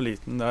er alt for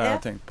liten, det har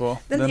jeg tenkt på.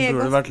 Den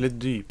burde vært litt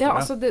dypere. Ja,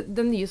 altså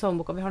den nye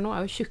salmeboka vi har nå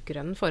er jo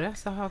tjukkere enn den forrige,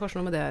 så det har kanskje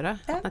noe med det å gjøre.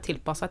 At den er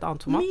tilpasset et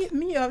annet format.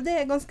 Mye av det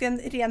er ganske en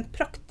ren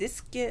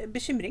praktisk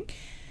bekymring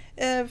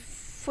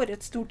for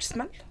et stort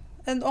smell.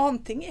 En annen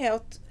ting er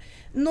at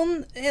noen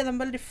er de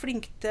veldig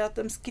flinke til at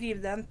de skriver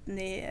det enten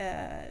i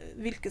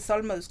hvilke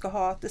salmer du skal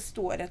ha, at det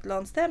står et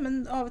eller annet sted, men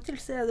av og til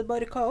så er det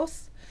bare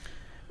kaos.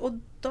 Og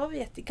da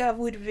vet ikke jeg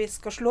hvor vi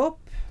skal slå opp.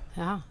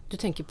 Ja, du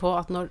tenker på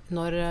at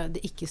når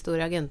det ikke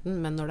står i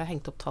agenten, men når det er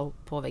hengt opp tall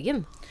på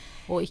veggen,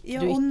 og ikke,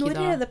 ja, og når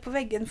er det på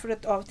veggen? For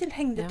at av og til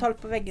henger det tall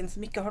på veggen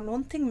som ikke har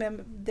noen ting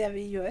med det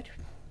vi gjør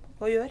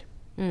og gjør.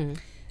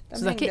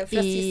 Så det er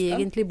ikke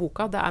egentlig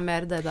boka, det er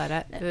mer det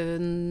der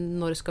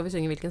når skal vi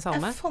synge hvilken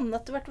salme? Jeg fant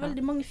at det har vært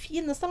veldig mange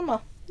fine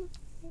salmer.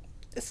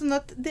 Sånn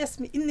at det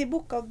som er inne i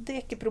boka, det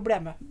er ikke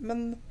problemet.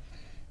 Men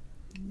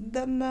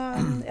den,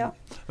 ja.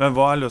 Men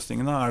hva er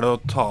løsningen da? Er det å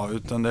ta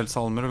ut en del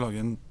salmer og lage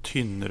en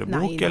tynnere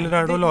bok?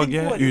 Eller er det å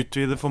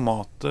utvide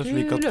formatet?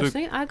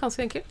 Løsningen er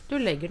ganske enkel. Du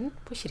legger den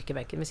på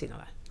kirkebenken ved siden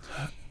av deg.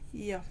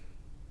 Ja.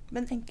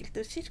 Men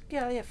enkelte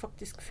kirker er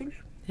faktisk full.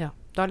 Ja,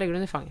 da legger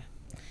du den i fanget.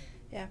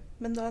 Ja,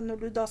 men når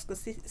du da skal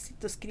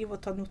sitte og skrive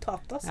og ta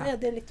notater, så er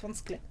det litt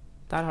vanskelig.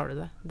 Der har du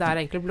det. Det er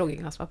egentlig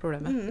bloggingen som er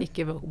problemet,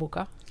 ikke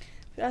boka.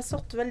 For jeg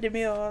satt veldig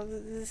mye og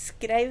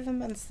skrev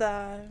mens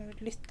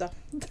jeg lyttet.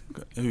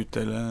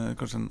 Utdele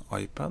kanskje en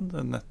iPad,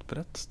 en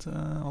nettbrett til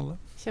alle?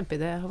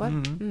 Kjempeidé,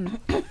 Håvard.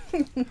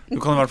 Du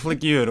kan i hvert fall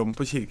ikke gjøre om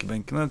på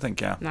kirkebenkene,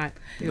 tenker jeg. Nei,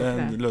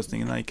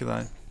 løsningen er ikke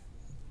der.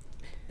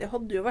 Det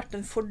hadde jo vært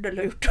en fordel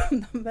å gjøre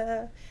om dem,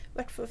 i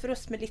hvert fall for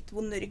oss med litt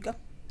vonde rygger.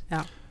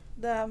 Ja.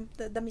 De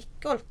er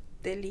ikke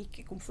alltid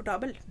like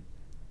komfortable.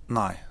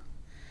 Nei.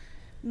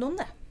 Noen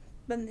er.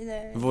 Men,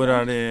 hvor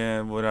er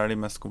de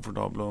mest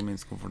komfortable og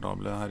minst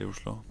komfortable her i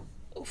Oslo?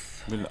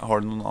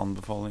 Har du noen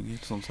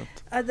anbefalinger, sånn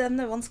sett? Den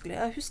er vanskelig.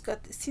 Jeg husker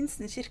at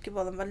Sinsen kirke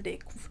var de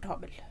veldig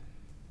komfortable.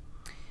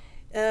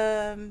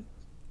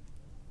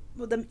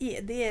 Og det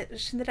er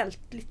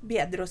generelt litt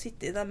bedre å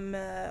sitte i de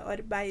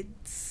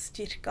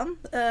arbeidskirkene.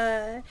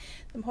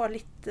 De har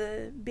litt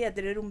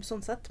bedre rom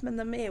sånn sett, men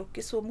de er jo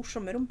ikke så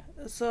morsomme rom.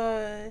 Så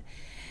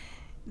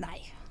nei.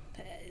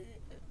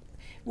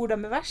 Hvor de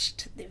er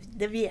verst,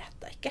 det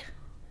vet jeg ikke.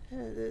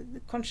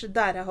 Kanskje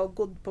der jeg har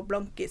gått på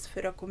blankis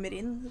før jeg kommer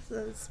inn,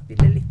 så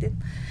spiller litt inn.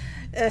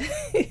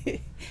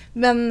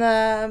 Men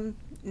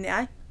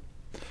nei.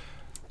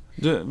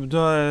 Du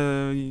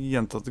har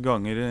gjentatte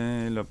ganger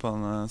i løpet av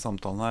denne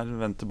samtalen her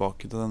vendt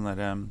tilbake til den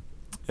der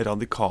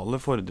radikale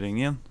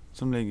fordringen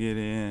som ligger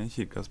i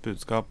kirkas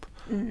budskap.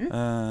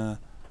 Men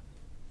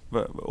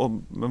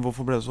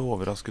hvorfor ble du så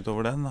overrasket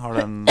over den? Har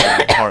den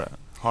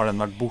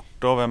vært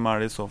borte, og hvem er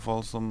det i så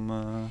fall som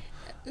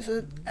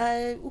Jeg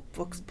er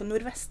oppvokst på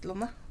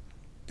Nordvestlandet.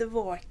 Det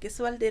var ikke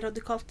så veldig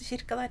radikalt i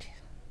kirka der.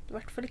 I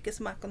hvert fall ikke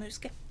som jeg kan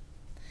huske.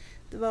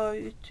 Det var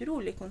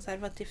utrolig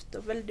konservativt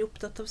og veldig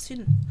opptatt av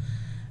synd.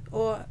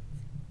 Og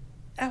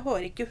jeg har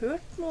ikke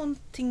hørt noen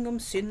ting om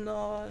synd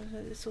og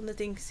sånne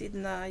ting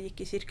siden jeg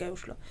gikk i kirka i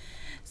Oslo.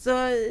 Så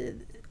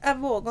jeg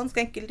var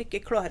ganske enkelt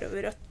ikke klar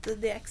over at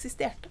det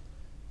eksisterte.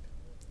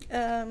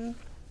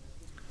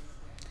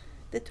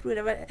 Det tror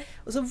jeg vel.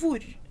 Altså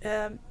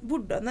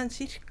hvordan den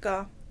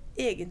kirka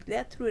egentlig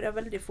er, tror jeg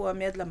veldig få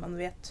av medlemmene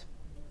vet.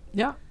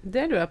 Ja,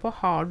 det lurer jeg på.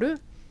 Har du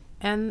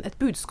et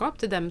budskap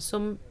til dem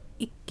som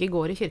ikke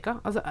går i kirka?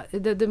 Altså,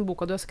 den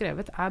boka du har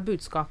skrevet, er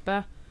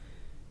budskapet.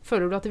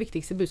 Føler du at det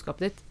viktigste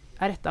budskapet ditt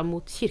er rettet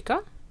mot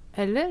kirka,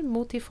 eller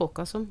mot de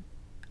folka som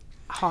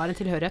har en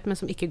tilhørighet, men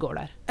som ikke går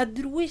der? Jeg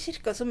dro i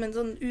kirka som en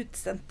sånn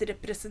utsendt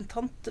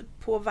representant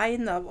på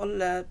vegne av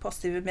alle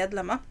passive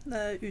medlemmer.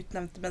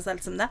 Utnevnte meg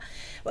selv som det.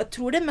 Og jeg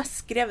tror det er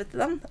mest skrevet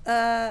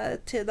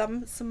til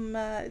dem som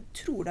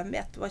tror de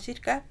vet hva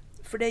kirka er.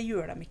 For det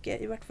gjør de ikke,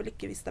 i hvert fall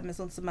ikke hvis de er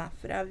sånn som meg.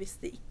 For jeg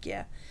visste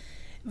ikke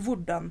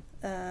hvordan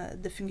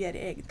det fungerer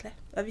egentlig.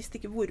 Jeg visste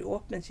ikke hvor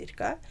åpen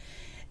kirka er.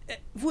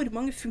 Hvor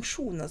mange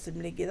funksjoner som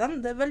ligger i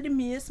den. Det er veldig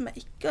mye som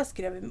jeg ikke har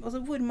skrevet. Altså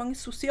hvor mange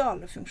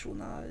sosiale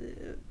funksjoner,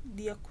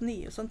 diakoni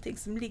og sånne ting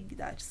som ligger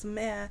der, som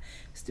er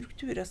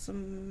strukturer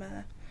som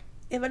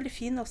veldig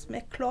fine, og som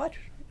klar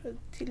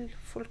til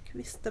folk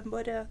hvis de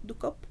bare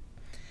dukker opp.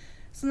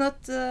 Sånn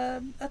at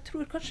jeg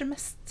tror kanskje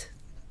mest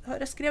har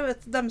jeg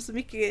skrevet dem som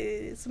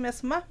som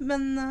som meg,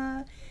 men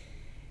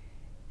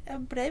jeg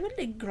ble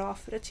veldig glad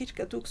for at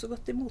kirka tok så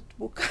godt imot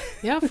boka.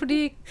 Ja,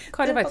 fordi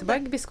Kari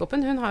Weiteberg,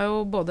 biskopen, hun har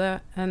jo både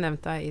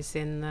nevnt deg i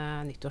sin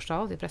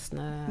nyttårstale til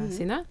prestene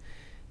sine,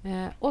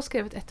 og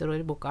skrevet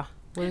etterord i boka,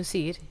 hvor hun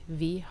sier,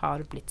 vi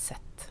har blitt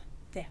sett.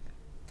 Det.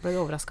 Ble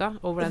du overrasket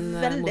over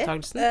den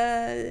mottagelsen?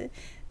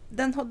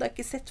 Den hadde jeg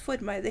ikke sett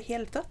for meg i det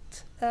hele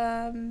tatt.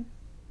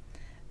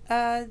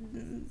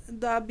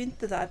 Da jeg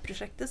begynte det her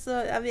prosjektet,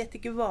 så jeg vet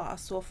ikke hva jeg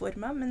så for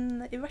meg, men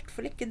i hvert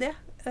fall ikke det.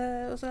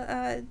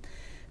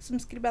 Som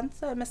skribent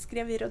så har jeg mest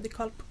skrevet i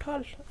Radikal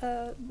Portal.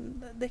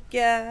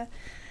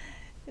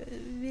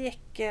 Vi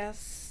ikke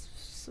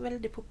så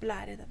veldig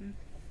populære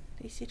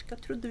i kirka,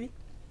 trodde vi.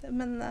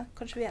 Men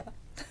kanskje vi det.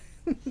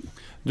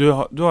 Du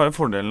har jo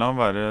fordelen av å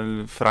være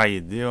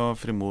freidig og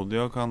frimodig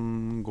og kan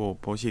gå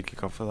på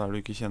kirkekaffe der du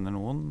ikke kjenner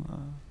noen.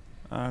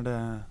 Er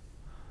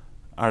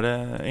det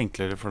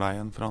enklere for deg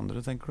enn for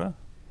andre, tenker du?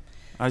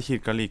 Er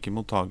kirka like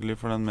mottagelig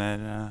for den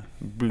mer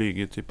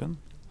blyge typen?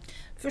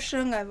 Første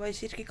gang jeg var i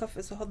kirkekaffe,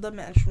 så hadde jeg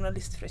med en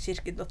journalist fra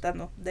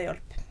kirken.no. Det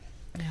hjalp.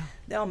 Ja.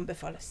 Det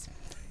anbefales.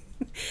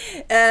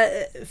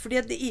 Fordi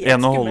at det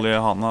en å holde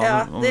i handa. Ja,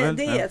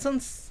 det et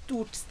sånn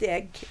stort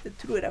steg,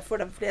 tror jeg,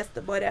 for de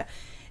fleste. Bare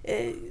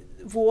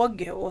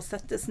våge å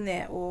settes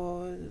ned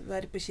og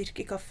være på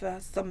kirkekaffe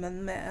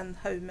sammen med en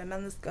haug med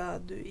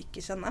mennesker du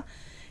ikke kjenner.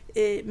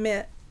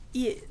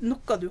 I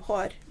noe du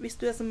har. Hvis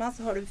du som meg,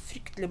 så har du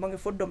fryktelig mange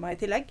fordommer i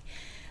tillegg.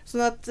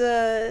 Sånn at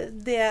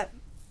det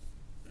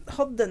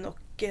hadde nok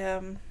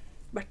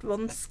vært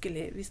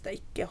vanskelig hvis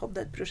jeg ikke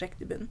hadde et prosjekt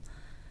i bunnen,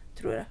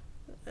 tror jeg.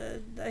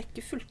 Det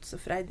ikke fullt så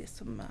freidig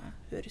som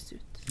høres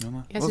ut.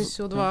 Jeg synes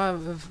jo det var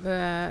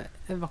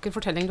en vakker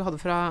fortelling du hadde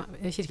fra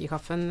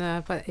kirkekaffen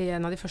i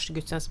en av de første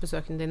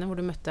gudstjenestebesøkene dine, hvor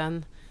du møtte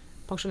en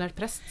pensjonert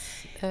prest.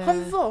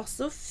 Han var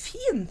så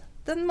fin,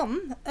 den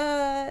mannen.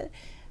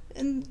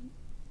 Jeg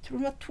tror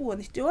han var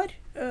 92 år,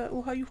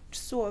 og har gjort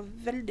så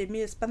veldig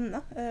mye spennende.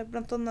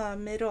 Blant annet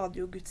med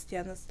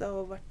radiogudstjenester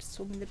og vært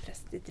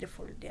sogneprest i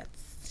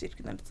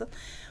Trefoldighetskirken.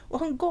 Og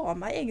han ga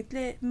meg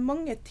egentlig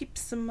mange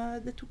tips som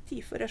det tok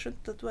tid før jeg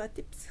skjønte at det var et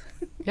tips.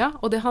 Ja,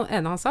 og det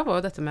ene han sa var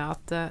jo dette med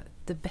at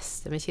det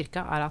beste med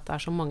kirka er at det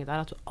så mange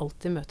der at du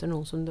alltid møter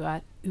noen som du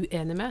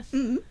uenig med.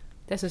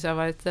 Det synes jeg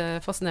var litt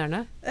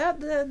fascinerende. Ja,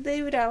 det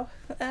gjorde jeg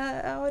også.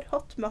 Jeg har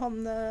hatt med han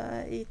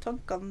i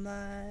tankene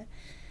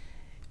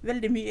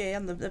veldig mye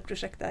gjennom det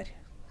prosjektet her.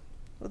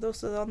 Og det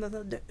også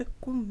det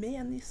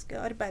økumeniske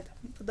arbeidet.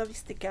 Da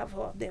visste ikke jeg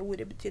hva det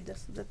ordet betydde,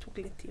 så det tok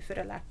litt tid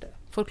før jeg lærte det.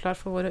 Forklar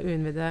for våre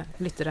uinnvidde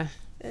lyttere.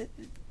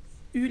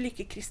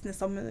 Ulike kristne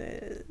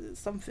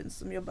samfunn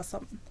som jobber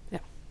sammen.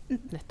 Ja,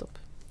 nettopp.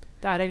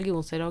 Det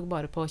religionsdialog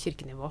bare på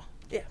kirkenivå.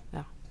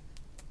 Ja.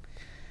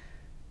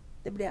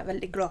 Det ble jeg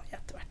veldig glad i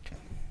etter hvert.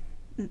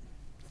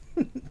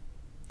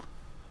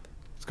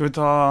 Skal vi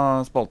ta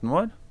spalten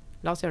vår?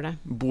 La oss gjøre det.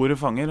 Bordet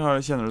fanger,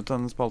 kjenner du til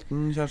denne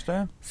spalten, Kjersti?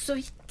 Så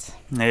vidt.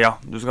 Ja,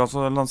 du skal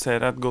altså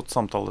lansere et godt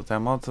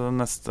samtaletema til den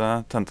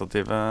neste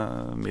tentative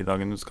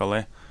middagen du skal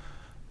i.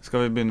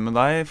 Skal vi begynne med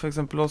deg, for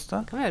eksempel,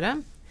 Åste? Kan vi gjøre.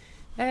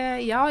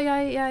 Ja,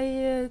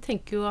 jeg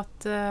tenker jo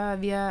at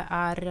vi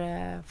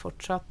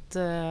fortsatt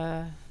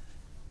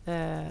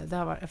det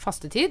har vært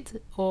fastetid,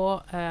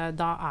 og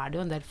da det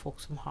jo en del folk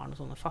som har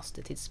noen sånne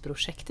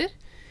fastetidsprosjekter,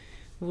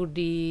 hvor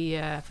de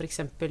for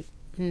eksempel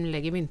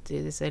legger mynter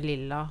i disse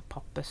lilla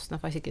pappbøssene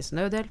fra Kirkens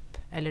Nødhjelp,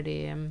 eller de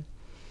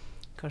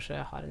kanskje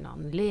har en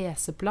annen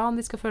leseplan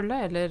de skal følge,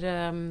 eller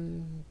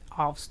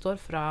avstår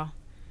fra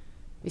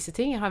visse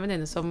ting. Jeg har en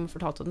venninne som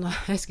fortalte når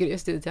jeg skulle i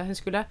studietida, hun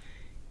skulle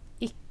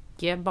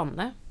ikke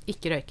banne,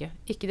 ikke røyke,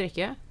 ikke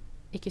drikke,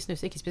 ikke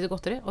snuse, ikke spise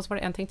godteri, og så var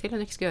det en ting til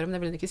hun ikke skulle gjøre, men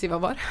det ville hun ikke si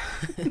hva var.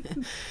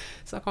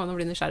 Så da kan man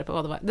bli nysgjerrig på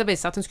hva det var. Det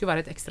viste seg at hun skulle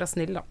være litt ekstra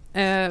snill da.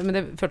 Men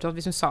det følte at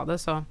hvis hun sa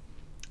det, så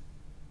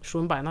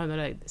slo hun beina under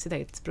sitt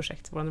eget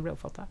prosjekt, hvordan det ble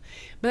oppfattet.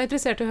 Men jeg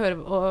interessert i å høre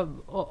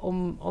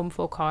om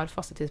folk har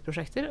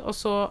fastetidsprosjekter, og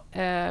så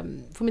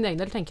for min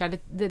egen del tenker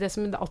jeg det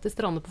som alltid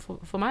strander på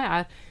for meg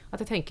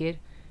at jeg tenker,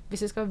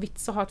 hvis jeg skal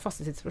vits å ha et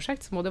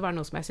fastetidsprosjekt, så må det være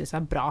noe som jeg synes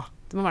bra.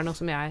 Det må være noe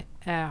som jeg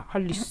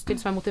har lyst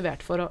til, som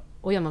motivert for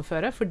å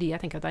gjennomføre, fordi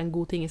jeg tenker at det en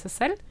god ting i seg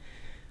selv.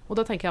 Og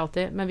da tenker jeg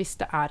alltid, men hvis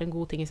det en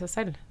god ting i seg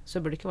selv, så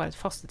burde det ikke være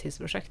et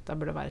fastetidsprosjekt, da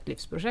burde det være et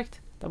livsprosjekt.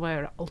 Da må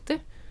jeg gjøre det alltid,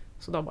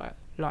 så da bare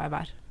la jeg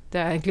være. Det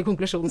egentlig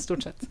konklusjonen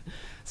stort sett.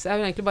 Så jeg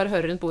vil egentlig bare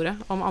høre rundt bordet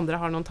om andre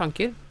har noen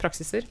tanker,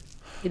 praksiser,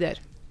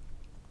 ideer.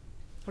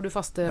 Har du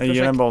faste prosjekt? Jeg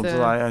gir en ball til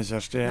deg,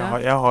 Kjersti. Ja.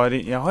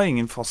 Jeg har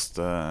ingen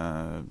faste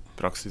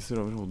praksiser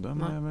overhodet,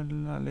 må jeg vel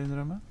ærlig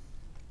innrømme.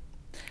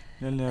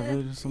 Jeg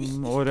lever som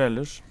året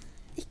ellers.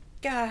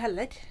 Ikke jeg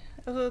heller.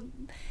 Altså,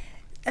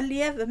 jeg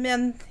lever med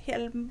en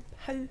hel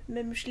haug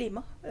med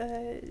muslimer.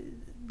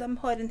 De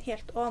har en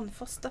helt annen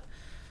faste.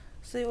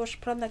 Så i år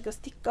planlegger jeg å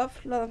stikke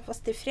av, la dem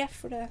faste i fred,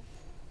 for det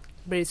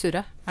blir de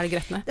surre? Det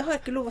greit med? Det har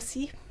jeg ikke lov å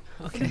si.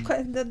 Okay.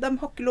 De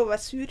har ikke lov å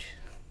være sur.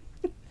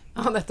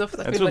 Ja, nettopp.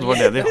 Jeg trodde det var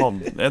det de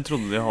hadde. Jeg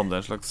trodde de hadde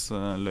en slags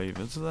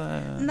løyve til det.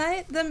 Nei,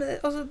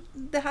 altså,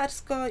 det her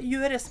skal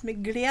gjøres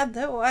med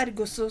glede, og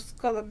ergo så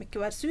skal de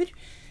ikke være sur.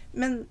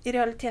 Men i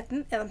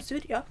realiteten er de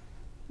sur, ja.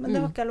 Men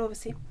det har ikke jeg lov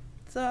å si.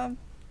 Så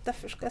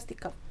derfor skal jeg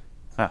stikke av.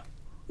 Ja.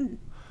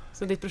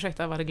 Så ditt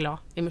prosjekt er å være glad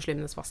i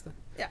muslimenes faste?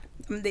 Ja,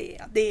 men det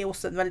er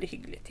også en veldig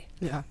hyggelig tid.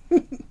 Ja.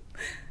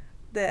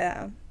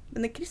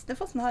 Men den kristne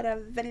fasten har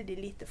jeg veldig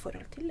lite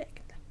forhold til,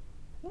 egentlig.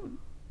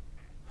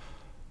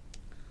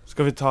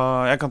 Skal vi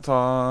ta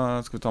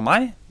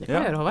meg? Det kan vi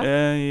gjøre, Håvard.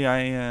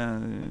 Jeg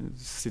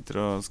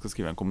sitter og skal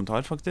skrive en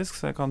kommentar, faktisk,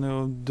 så jeg kan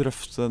jo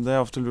drøfte det. Det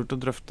er ofte lurt å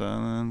drøfte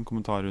en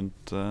kommentar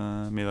rundt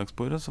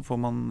middagsbordet, så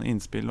får man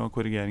innspill og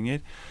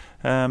korrigeringer.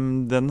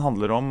 Den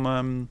handler om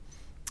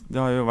det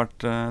har jo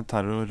vært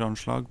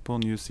terroranslag på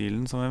New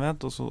Zealand, som vi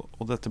vet,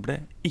 og dette ble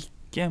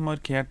ikke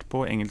markert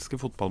på engelske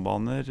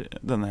fotballbaner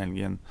denne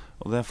helgen.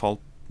 Og det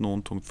falt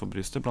noen tungt for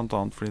brystet, blant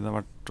annet fordi det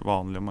har vært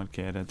vanlig å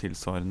markere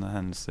tilsvarende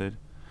hendelser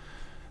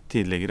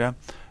tidligere.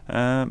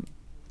 Men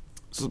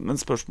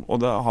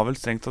og det har vel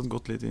strengt tatt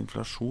gått litt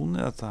inflasjon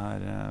i dette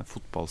her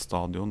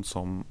fotballstadion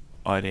som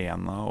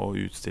arena og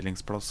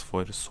utstillingsplass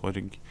for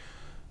sorg.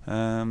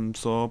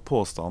 Så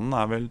påstanden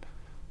er vel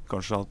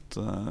kanskje at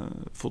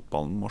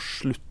fotballen må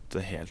slutte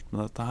helt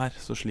med dette her,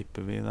 så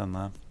slipper vi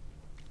denne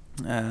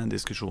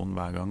diskusjonen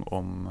hver gang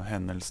om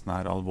hendelsen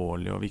er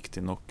alvorlig og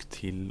viktig nok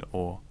til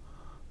å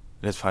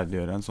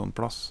rettferdiggjøre en sånn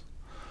plass.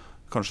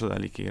 Kanskje det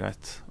er like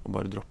greit å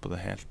bare droppe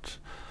det helt.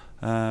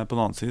 På den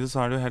annen side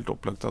så er det jo helt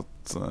opplagt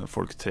at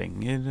folk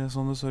trenger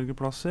sånne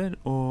sørgeplasser,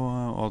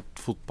 og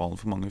at fotballen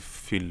for mange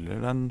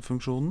fyller den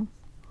funksjonen.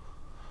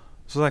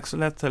 Så det er ikke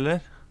så lett heller.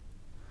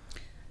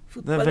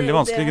 Det er veldig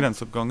vanskelige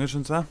grenseoppganger,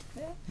 synes jeg.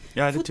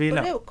 Jeg er i tvil,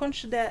 Fotball er jo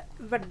kanskje det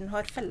verden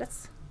har felles.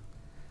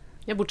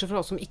 Ja, bortsett fra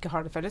oss som ikke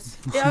har det felles.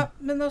 Ja,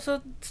 men også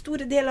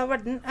store deler av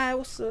verden er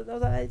også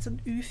et sånn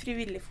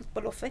ufrivillig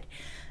fotballoffer.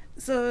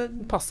 Så,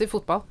 passiv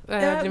fotball.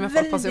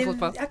 Passiv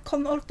fotball. Jeg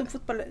kan alt om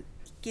fotball,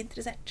 ikke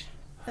interessert.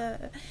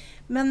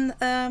 Men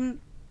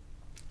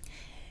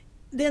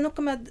det er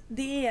noe med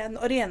det er en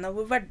arena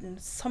hvor verden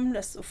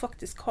samles og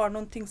faktisk har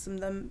noen ting som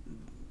de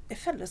er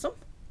felles om.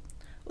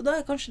 Og da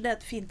er kanskje det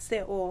et fint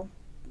sted å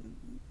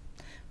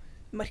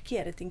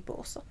markere ting på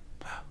også.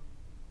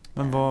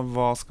 Men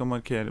hva skal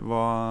markere?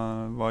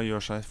 Hva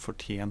gjør seg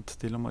fortjent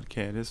til å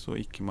markeres og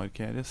ikke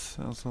markeres?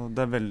 Altså,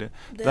 det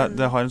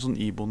har en sånn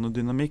iboende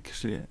dynamikk,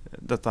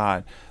 dette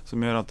her,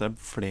 som gjør at det er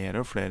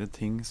flere og flere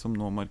ting som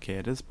nå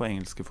markeres på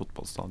engelske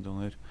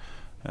fotballstadioner.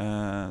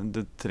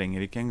 Det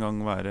trenger ikke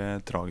engang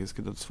være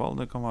tragiske dødsfall.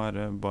 Det kan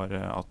være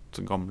bare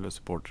at gamle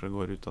supportere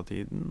går ut av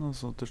tiden, og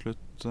så til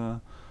slutt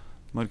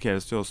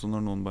markeres det jo også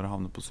når noen bare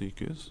havner på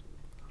sykehus.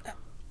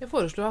 Jeg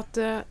foreslår at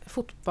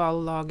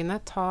fotballagene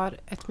tar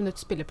 1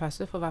 minutts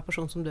spillepause for hver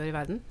person som dør i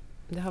verden.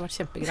 Det har vært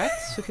kjempegreit.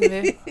 Så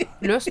kunne vi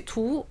løst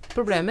 2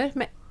 problemer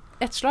med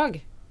ett slag.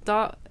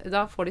 Da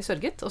får de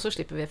sørget, og så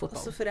slipper vi fotballen.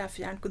 Og så får jeg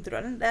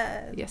fjernkontrollen. Det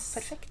er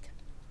perfekt.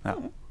 Ja.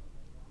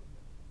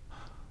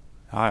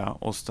 Ja.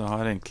 Åste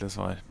har enkle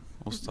svar.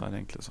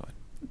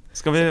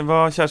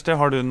 Kjersti,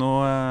 har du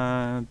noe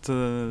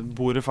til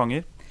bordet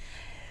fanger?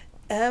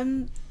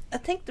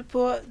 Jeg tenkte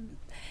på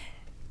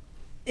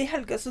i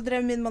helga så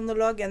drev min mann å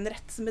lage en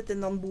rett som heter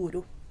nanboro,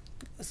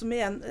 som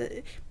er en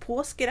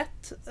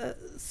påskerett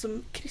som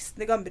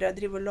kristne gambiere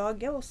driver og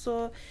lager også,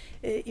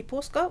 i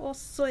påska, og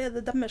så er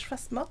det deres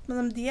festmat,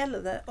 men de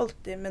deler det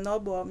alltid med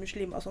naboer og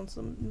muslimer, sånn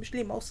som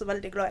muslimer er også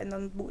veldig glad i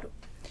nanboro.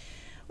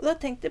 Og da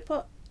tenkte jeg på,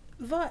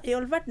 hva i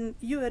all verden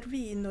gjør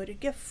vi i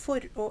Norge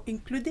for å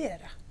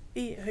inkludere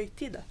i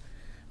høytider?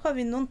 Har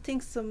vi noen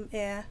ting som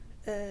er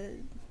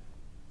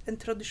en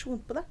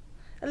tradisjon på det?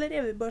 Eller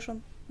er vi bare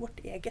sånn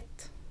vårt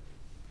eget?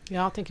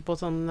 Ja, tenker på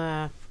sånn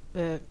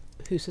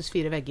husets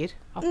 4 vegger.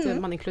 At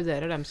man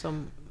inkluderer dem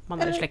som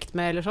man er i slekt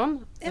med, eller sånn.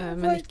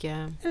 Men ikke...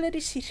 Eller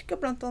i kirka,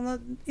 blant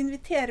annet,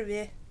 inviterer vi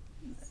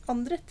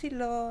andre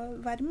til å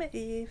være med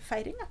i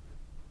feiringen.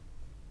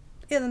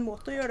 Er det en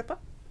måte å gjøre det på?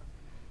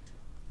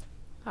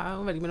 Det er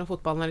jo å velge mellom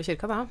fotballen eller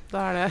kirka, da.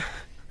 Da er det...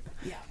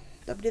 Ja,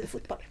 da blir det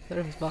fotball.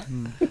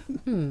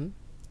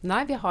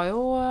 Nei, vi har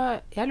jo...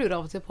 Jeg lurer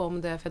av og til på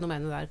om det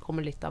fenomenet der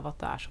kommer litt av at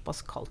det er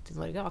såpass kaldt i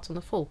Norge, at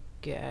sånne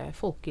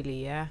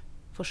folkelige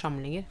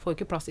forsamlinger får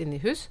ikke plass inne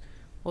i hus,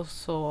 og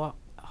så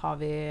har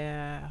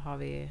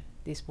vi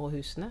de små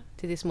husene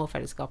til de små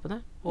fellesskapene,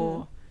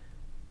 og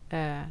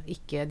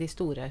ikke de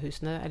store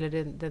husene, eller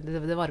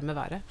det varme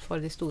været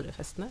for de store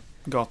festene.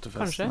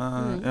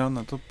 Gatefestene, ja,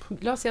 nettopp.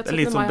 La oss si at det er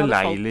litt sånn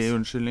beleilig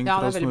unnskyldning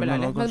for oss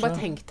nordmenn, kanskje. Men bare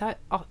tenk deg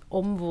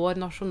om vår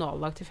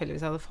nasjonaldag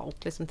tilfeldigvis hadde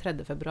falt liksom 3.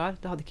 februar.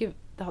 Det hadde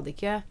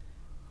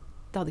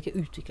ikke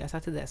utviklet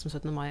seg til det som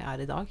 17. mai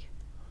er i dag.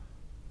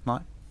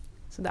 Nei.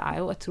 Så det er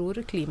jo, jeg tror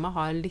klima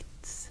har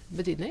litt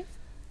betydning.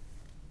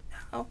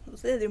 Ja,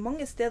 så er det jo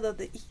mange steder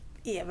det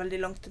er veldig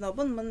langt til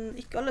naboen, men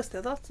ikke alle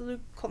steder, så du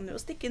kan jo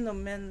stikke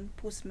innom med en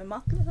pose med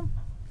mat, liksom.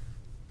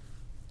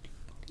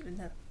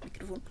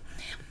 Mikrofon.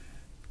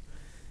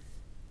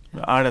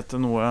 Er dette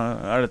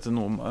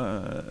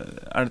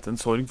en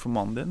sorg for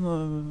mannen din?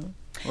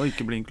 Og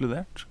ikke bli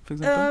inkludert, for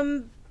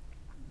eksempel?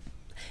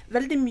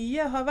 Veldig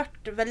mye har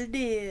vært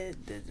veldig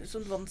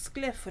sånn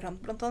vanskelig for han.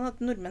 Blant annet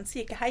at nordmenn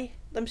sier ikke hei.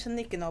 De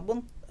kjenner ikke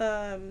naboen.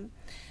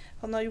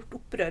 Han har gjort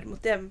opprør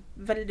mot det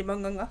veldig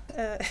mange ganger.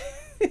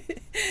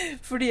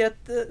 Fordi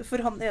at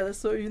for han er det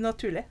så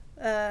unaturlig.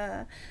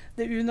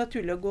 Det er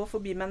unaturlig å gå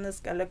forbi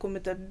mennesker eller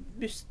komme til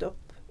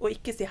busstopp og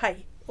ikke si hei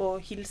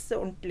og hilse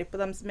ordentlig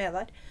på dem som er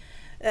der.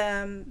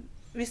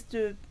 Hvis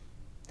du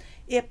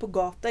er på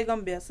gata i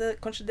Gambia, så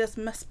er kanskje det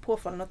som er mest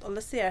påfallende at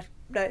alle ser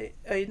deg i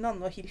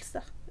øynene og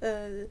hilser.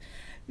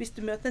 Hvis du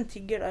møter en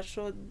tigger der,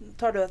 så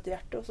tar du et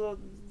hjerte, og så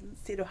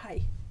sier du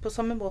hei. På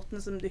samme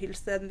måten som du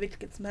hilser en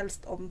hvilket som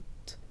helst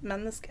annet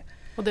menneske.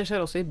 Og det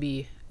skjer også i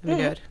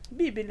bymiljøer?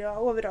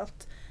 Bymiljøer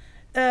overalt.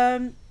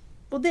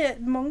 Og det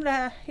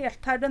mangler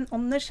helt her, den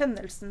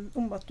anerkjennelsen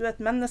om at du er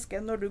et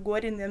menneske når du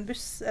går inn i en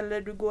buss,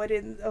 eller du går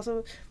inn, altså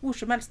hvor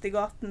som helst i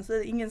gaten, så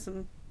er det ingen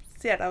som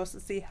ser deg og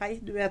sier hei,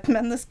 du er et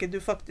menneske, du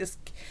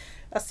faktisk,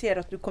 jeg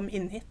ser at du kom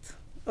inn hit.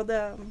 Og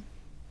det,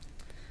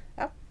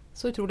 ja.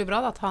 Så utrolig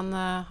bra da, at han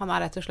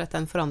er rett og slett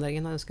den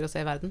forandringen han ønsker å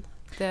se i verden.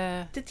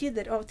 Til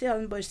tider, av og til er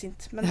han bare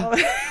sint, men,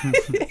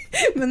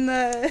 men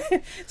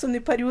sånn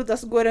i perioder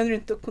så går han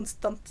rundt og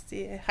konstant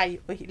sier hei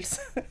og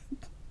hilser.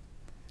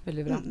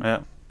 Veldig bra.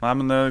 Ja. Nei,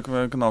 men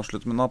vi kan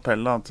avslutte med en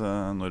appell da, til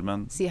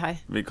nordmenn. Si hei.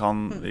 Vi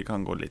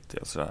kan gå litt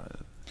i oss,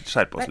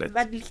 skjerpe oss litt.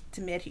 Vær litt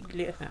mer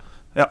hyggelig.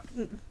 Ja.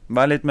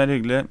 Vær litt mer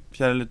hyggelig,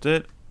 kjære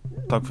lytter.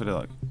 Takk for i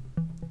dag.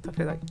 Takk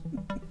for i dag.